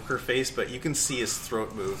perfect poker face, but you can see his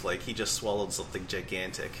throat move like he just swallowed something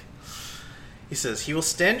gigantic. He says, he will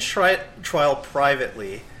stand trial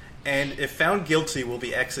privately, and if found guilty, will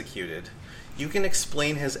be executed. You can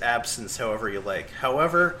explain his absence however you like.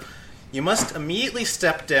 However, you must immediately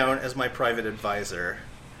step down as my private advisor.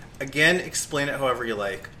 Again, explain it however you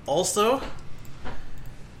like. Also,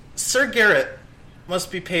 Sir Garrett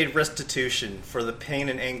must be paid restitution for the pain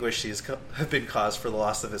and anguish he has been caused for the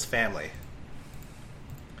loss of his family.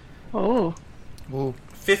 Oh. Whoa.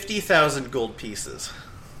 50,000 gold pieces.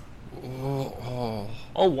 Oh.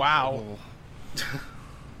 Oh, wow.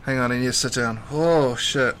 Hang on, I need to sit down. Oh,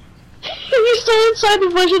 shit. You're still inside the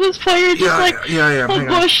bush at this point. You're just Yeah, I am. a Hang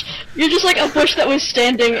on. bush. You're just like a bush that was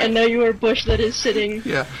standing, and now you are a bush that is sitting.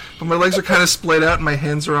 Yeah, but my legs are kind of splayed out and my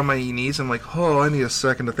hands are on my knees. I'm like, oh, I need a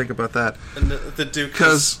second to think about that. And the Duke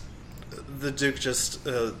just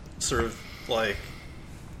sort of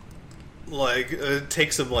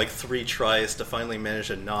takes him like 3 tries to finally manage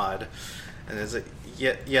a nod, and is like,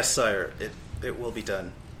 yes, sire, it will be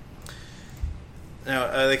done.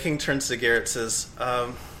 Now the king turns to Garrett, says,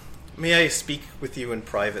 may I speak with you in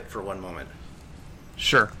private for one moment?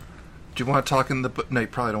 Sure. Do you want to talk in the bush? No, you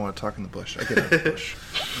probably don't want to talk in the bush. I get out of the bush.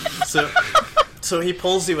 So he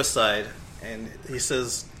pulls you aside, and he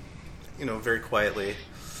says, very quietly,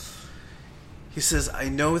 he says, I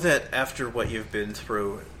know that after what you've been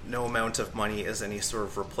through, no amount of money is any sort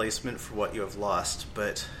of replacement for what you have lost,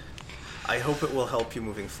 but I hope it will help you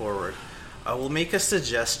moving forward. I will make a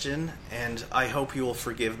suggestion, and I hope you will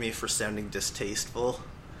forgive me for sounding distasteful.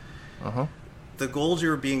 Uh-huh. The gold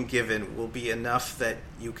you're being given will be enough that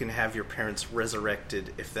you can have your parents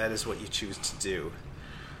resurrected if that is what you choose to do.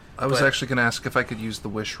 I was actually going to ask if I could use the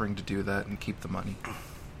wish ring to do that and keep the money.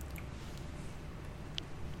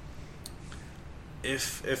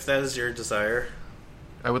 If that is your desire.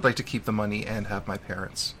 I would like to keep the money and have my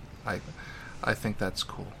parents. I think that's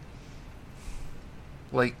cool.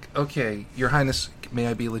 Like, okay, Your Highness, may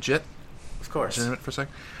I be legit? Of course. Legitimate for a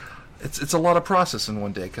second? It's a lot of process in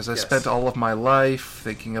one day, because I Yes. spent all of my life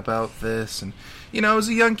thinking about this, and, I was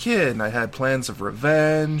a young kid, and I had plans of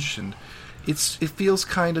revenge, and it feels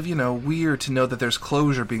kind of, weird to know that there's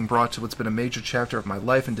closure being brought to what's been a major chapter of my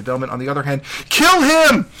life and development. On the other hand, kill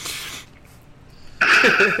him!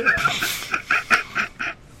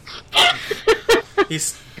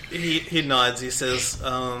 He nods. He says,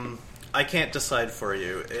 I can't decide for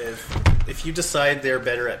you. If you decide they're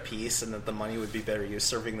better at peace and that the money would be better used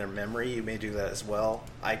serving their memory, you may do that as well.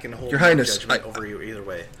 I can hold Your no Highness, judgment over you either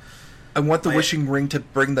way. I want the wishing ring to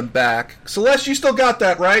bring them back. Celeste, you still got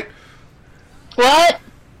that, right? What?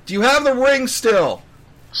 Do you have the ring still?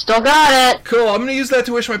 Still got it. Cool, I'm going to use that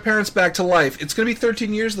to wish my parents back to life. It's going to be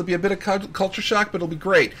 13 years, there'll be a bit of culture shock, but it'll be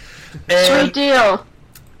great. Sweet deal.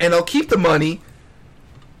 And I'll keep the money,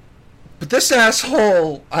 But this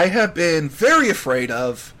asshole I have been very afraid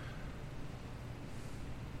of.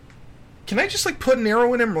 Can I just, like, put an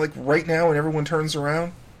arrow in him, like, right now when everyone turns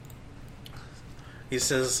around? He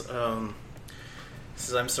says, I'm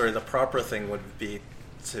sorry, the proper thing would be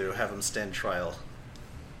to have him stand trial.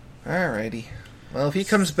 Alrighty. Well, if he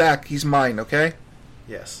comes back, he's mine, okay?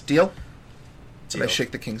 Yes. Deal? Deal. And I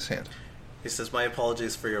shake the king's hand. He says, my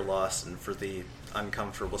apologies for your loss and for the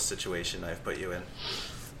uncomfortable situation I've put you in.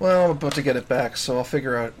 Well, I'm about to get it back, so I'll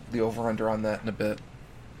figure out the over-under on that in a bit.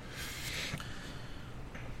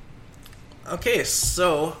 Okay,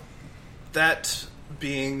 so that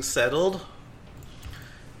being settled,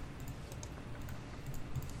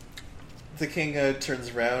 the king turns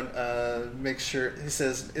around, makes sure, he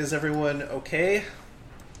says, is everyone okay?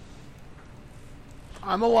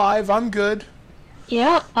 I'm alive. I'm good.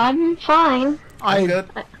 Yeah, I'm fine. I'm good.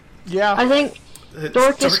 Yeah. I think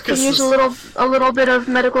Dorcas could use a little bit of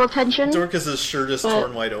medical attention. Dorcas's shirt is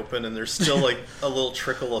torn wide open, and there's still like a little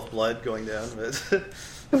trickle of blood going down. But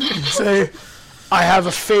Say, I have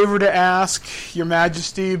a favor to ask, Your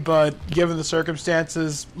Majesty, but given the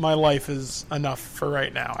circumstances, my life is enough for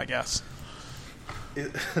right now, I guess.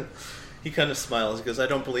 He kind of smiles. He goes, I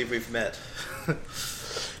don't believe we've met.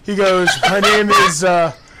 He goes, my name is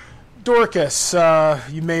Dorcas.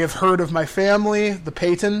 You may have heard of my family, the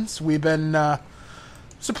Paytons. We've been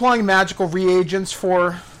supplying magical reagents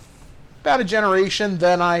for about a generation.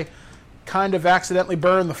 Then I kind of accidentally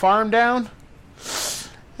burned the farm down.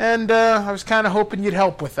 And I was kind of hoping you'd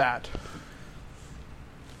help with that.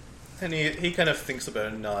 And he kind of thinks about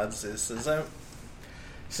it and nods. He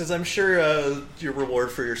says, I'm sure your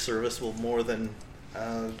reward for your service will more than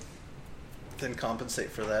compensate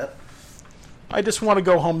for that. I just want to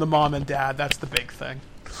go home to Mom and Dad. That's the big thing.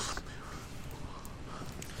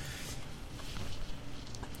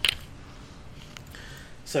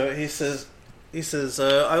 So he says,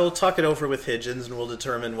 I will talk it over with Higgins and we'll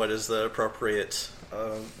determine what is the appropriate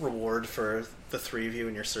reward for the three of you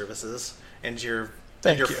and your services and your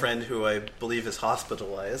friend who I believe is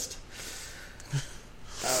hospitalized.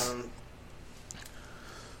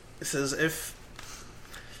 It says,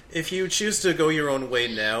 if you choose to go your own way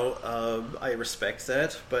now, I respect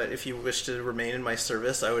that, but if you wish to remain in my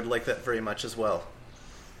service, I would like that very much as well.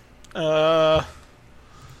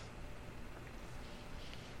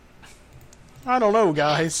 I don't know,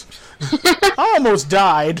 guys. I almost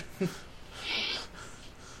died.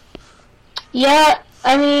 Yeah,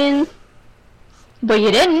 I mean, but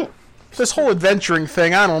you didn't. This whole adventuring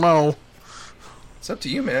thing, I don't know. It's up to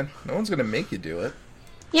you, man. No one's gonna make you do it.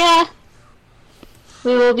 Yeah.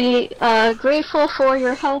 We will be grateful for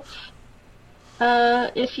your help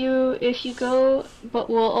if you go, but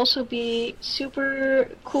we'll also be super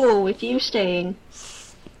cool with you staying.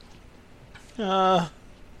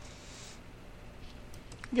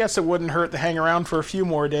 Guess it wouldn't hurt to hang around for a few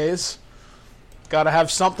more days. Gotta have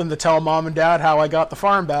something to tell Mom and Dad how I got the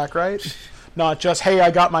farm back, right? Not just, hey,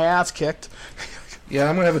 I got my ass kicked. Yeah,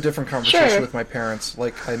 I'm gonna have a different conversation Sure. with my parents.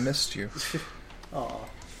 Like, I missed you. Aw.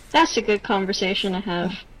 That's a good conversation to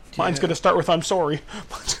have. Mine's gonna start with I'm sorry.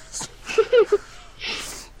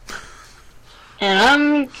 And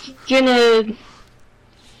I'm gonna,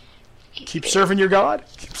 Keep serving your God.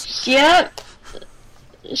 yeah,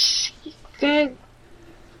 just gonna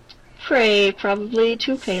pray probably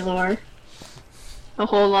to Paylor. A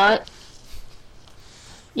whole lot.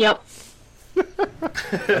 Yep.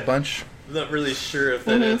 A bunch. I'm not really sure if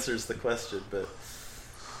that answers the question, but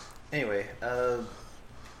anyway,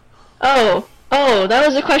 Oh, that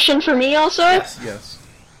was a question for me also? Yes.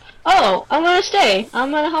 Oh, I'm gonna stay. I'm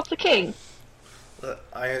gonna help the king.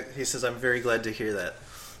 he says, I'm very glad to hear that.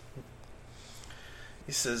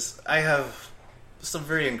 He says, I have some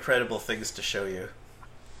very incredible things to show you.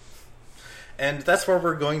 And that's where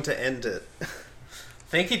we're going to end it.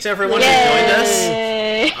 Thank you to everyone who joined us.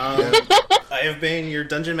 Yay! I have been your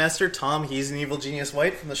Dungeon Master, Tom. He's an Evil Genius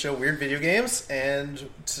White from the show Weird Video Games. And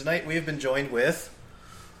tonight we have been joined with...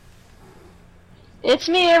 It's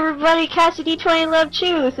me, everybody. Cassidy 20 Love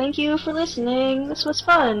 2. Thank you for listening. This was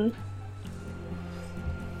fun.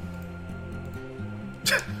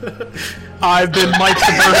 I've been Mike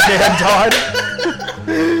the Birthday Todd.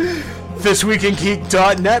 This week in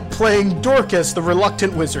Geek.net, playing Dorcas, the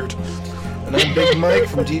Reluctant Wizard. And I'm Big Mike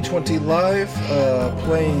from D20 Live,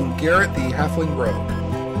 playing Garrett, the Halfling Rogue.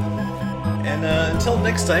 And until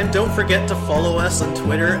next time, don't forget to follow us on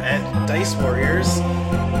Twitter at Dice Warriors.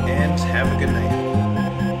 And have a good night.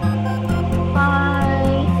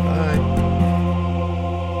 Bye. Bye.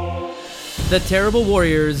 The Terrible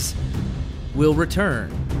Warriors will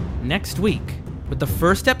return next week with the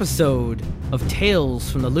first episode of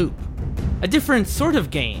Tales from the Loop. A different sort of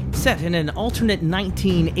game, set in an alternate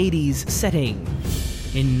 1980s setting.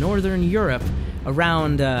 In Northern Europe,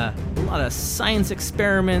 around a lot of science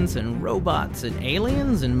experiments and robots and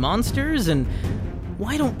aliens and monsters, and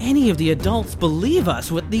why don't any of the adults believe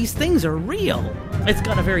us what these things are real? It's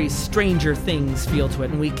got a very Stranger Things feel to it,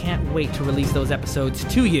 and we can't wait to release those episodes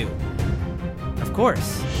to you. Of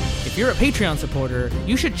course, if you're a Patreon supporter,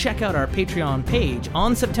 you should check out our Patreon page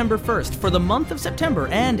on September 1st. For the month of September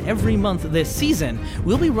and every month this season,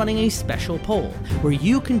 we'll be running a special poll where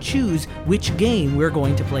you can choose which game we're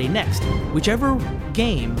going to play next. Whichever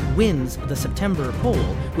game wins the September poll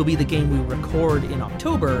will be the game we record in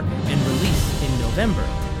October and release in November.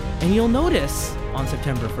 And you'll notice on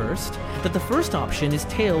September 1st that the first option is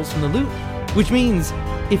Tales from the Loop, which means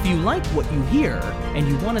if you like what you hear and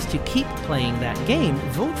you want us to keep playing that game,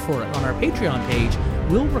 vote for it on our Patreon page.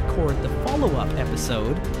 We'll record the follow-up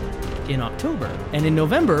episode in October, and in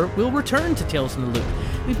November we'll return to Tales from the Loop.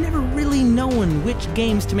 We've never really known which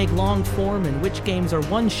games to make long form and which games are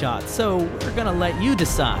one-shot, so we're gonna let you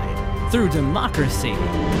decide through democracy.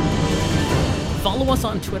 Follow us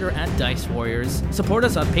on Twitter at Dice Warriors. Support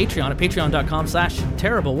us on Patreon at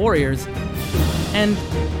patreon.com/terriblewarriors. And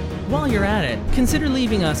while you're at it, consider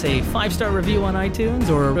leaving us a 5-star review on iTunes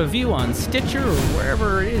or a review on Stitcher or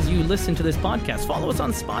wherever it is you listen to this podcast. Follow us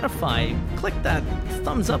on Spotify. Click that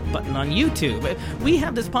thumbs up button on YouTube. We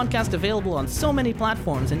have this podcast available on so many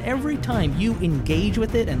platforms, and every time you engage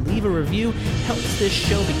with it and leave a review helps this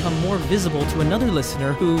show become more visible to another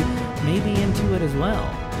listener who may be into it as well.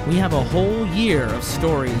 We have a whole year of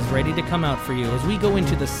stories ready to come out for you as we go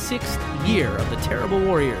into the 6th year of the Terrible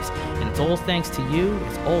Warriors. And it's all thanks to you,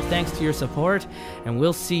 it's all thanks to your support, and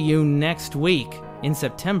we'll see you next week in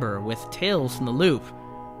September with Tales from the Loop,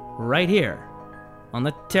 right here on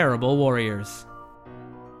the Terrible Warriors.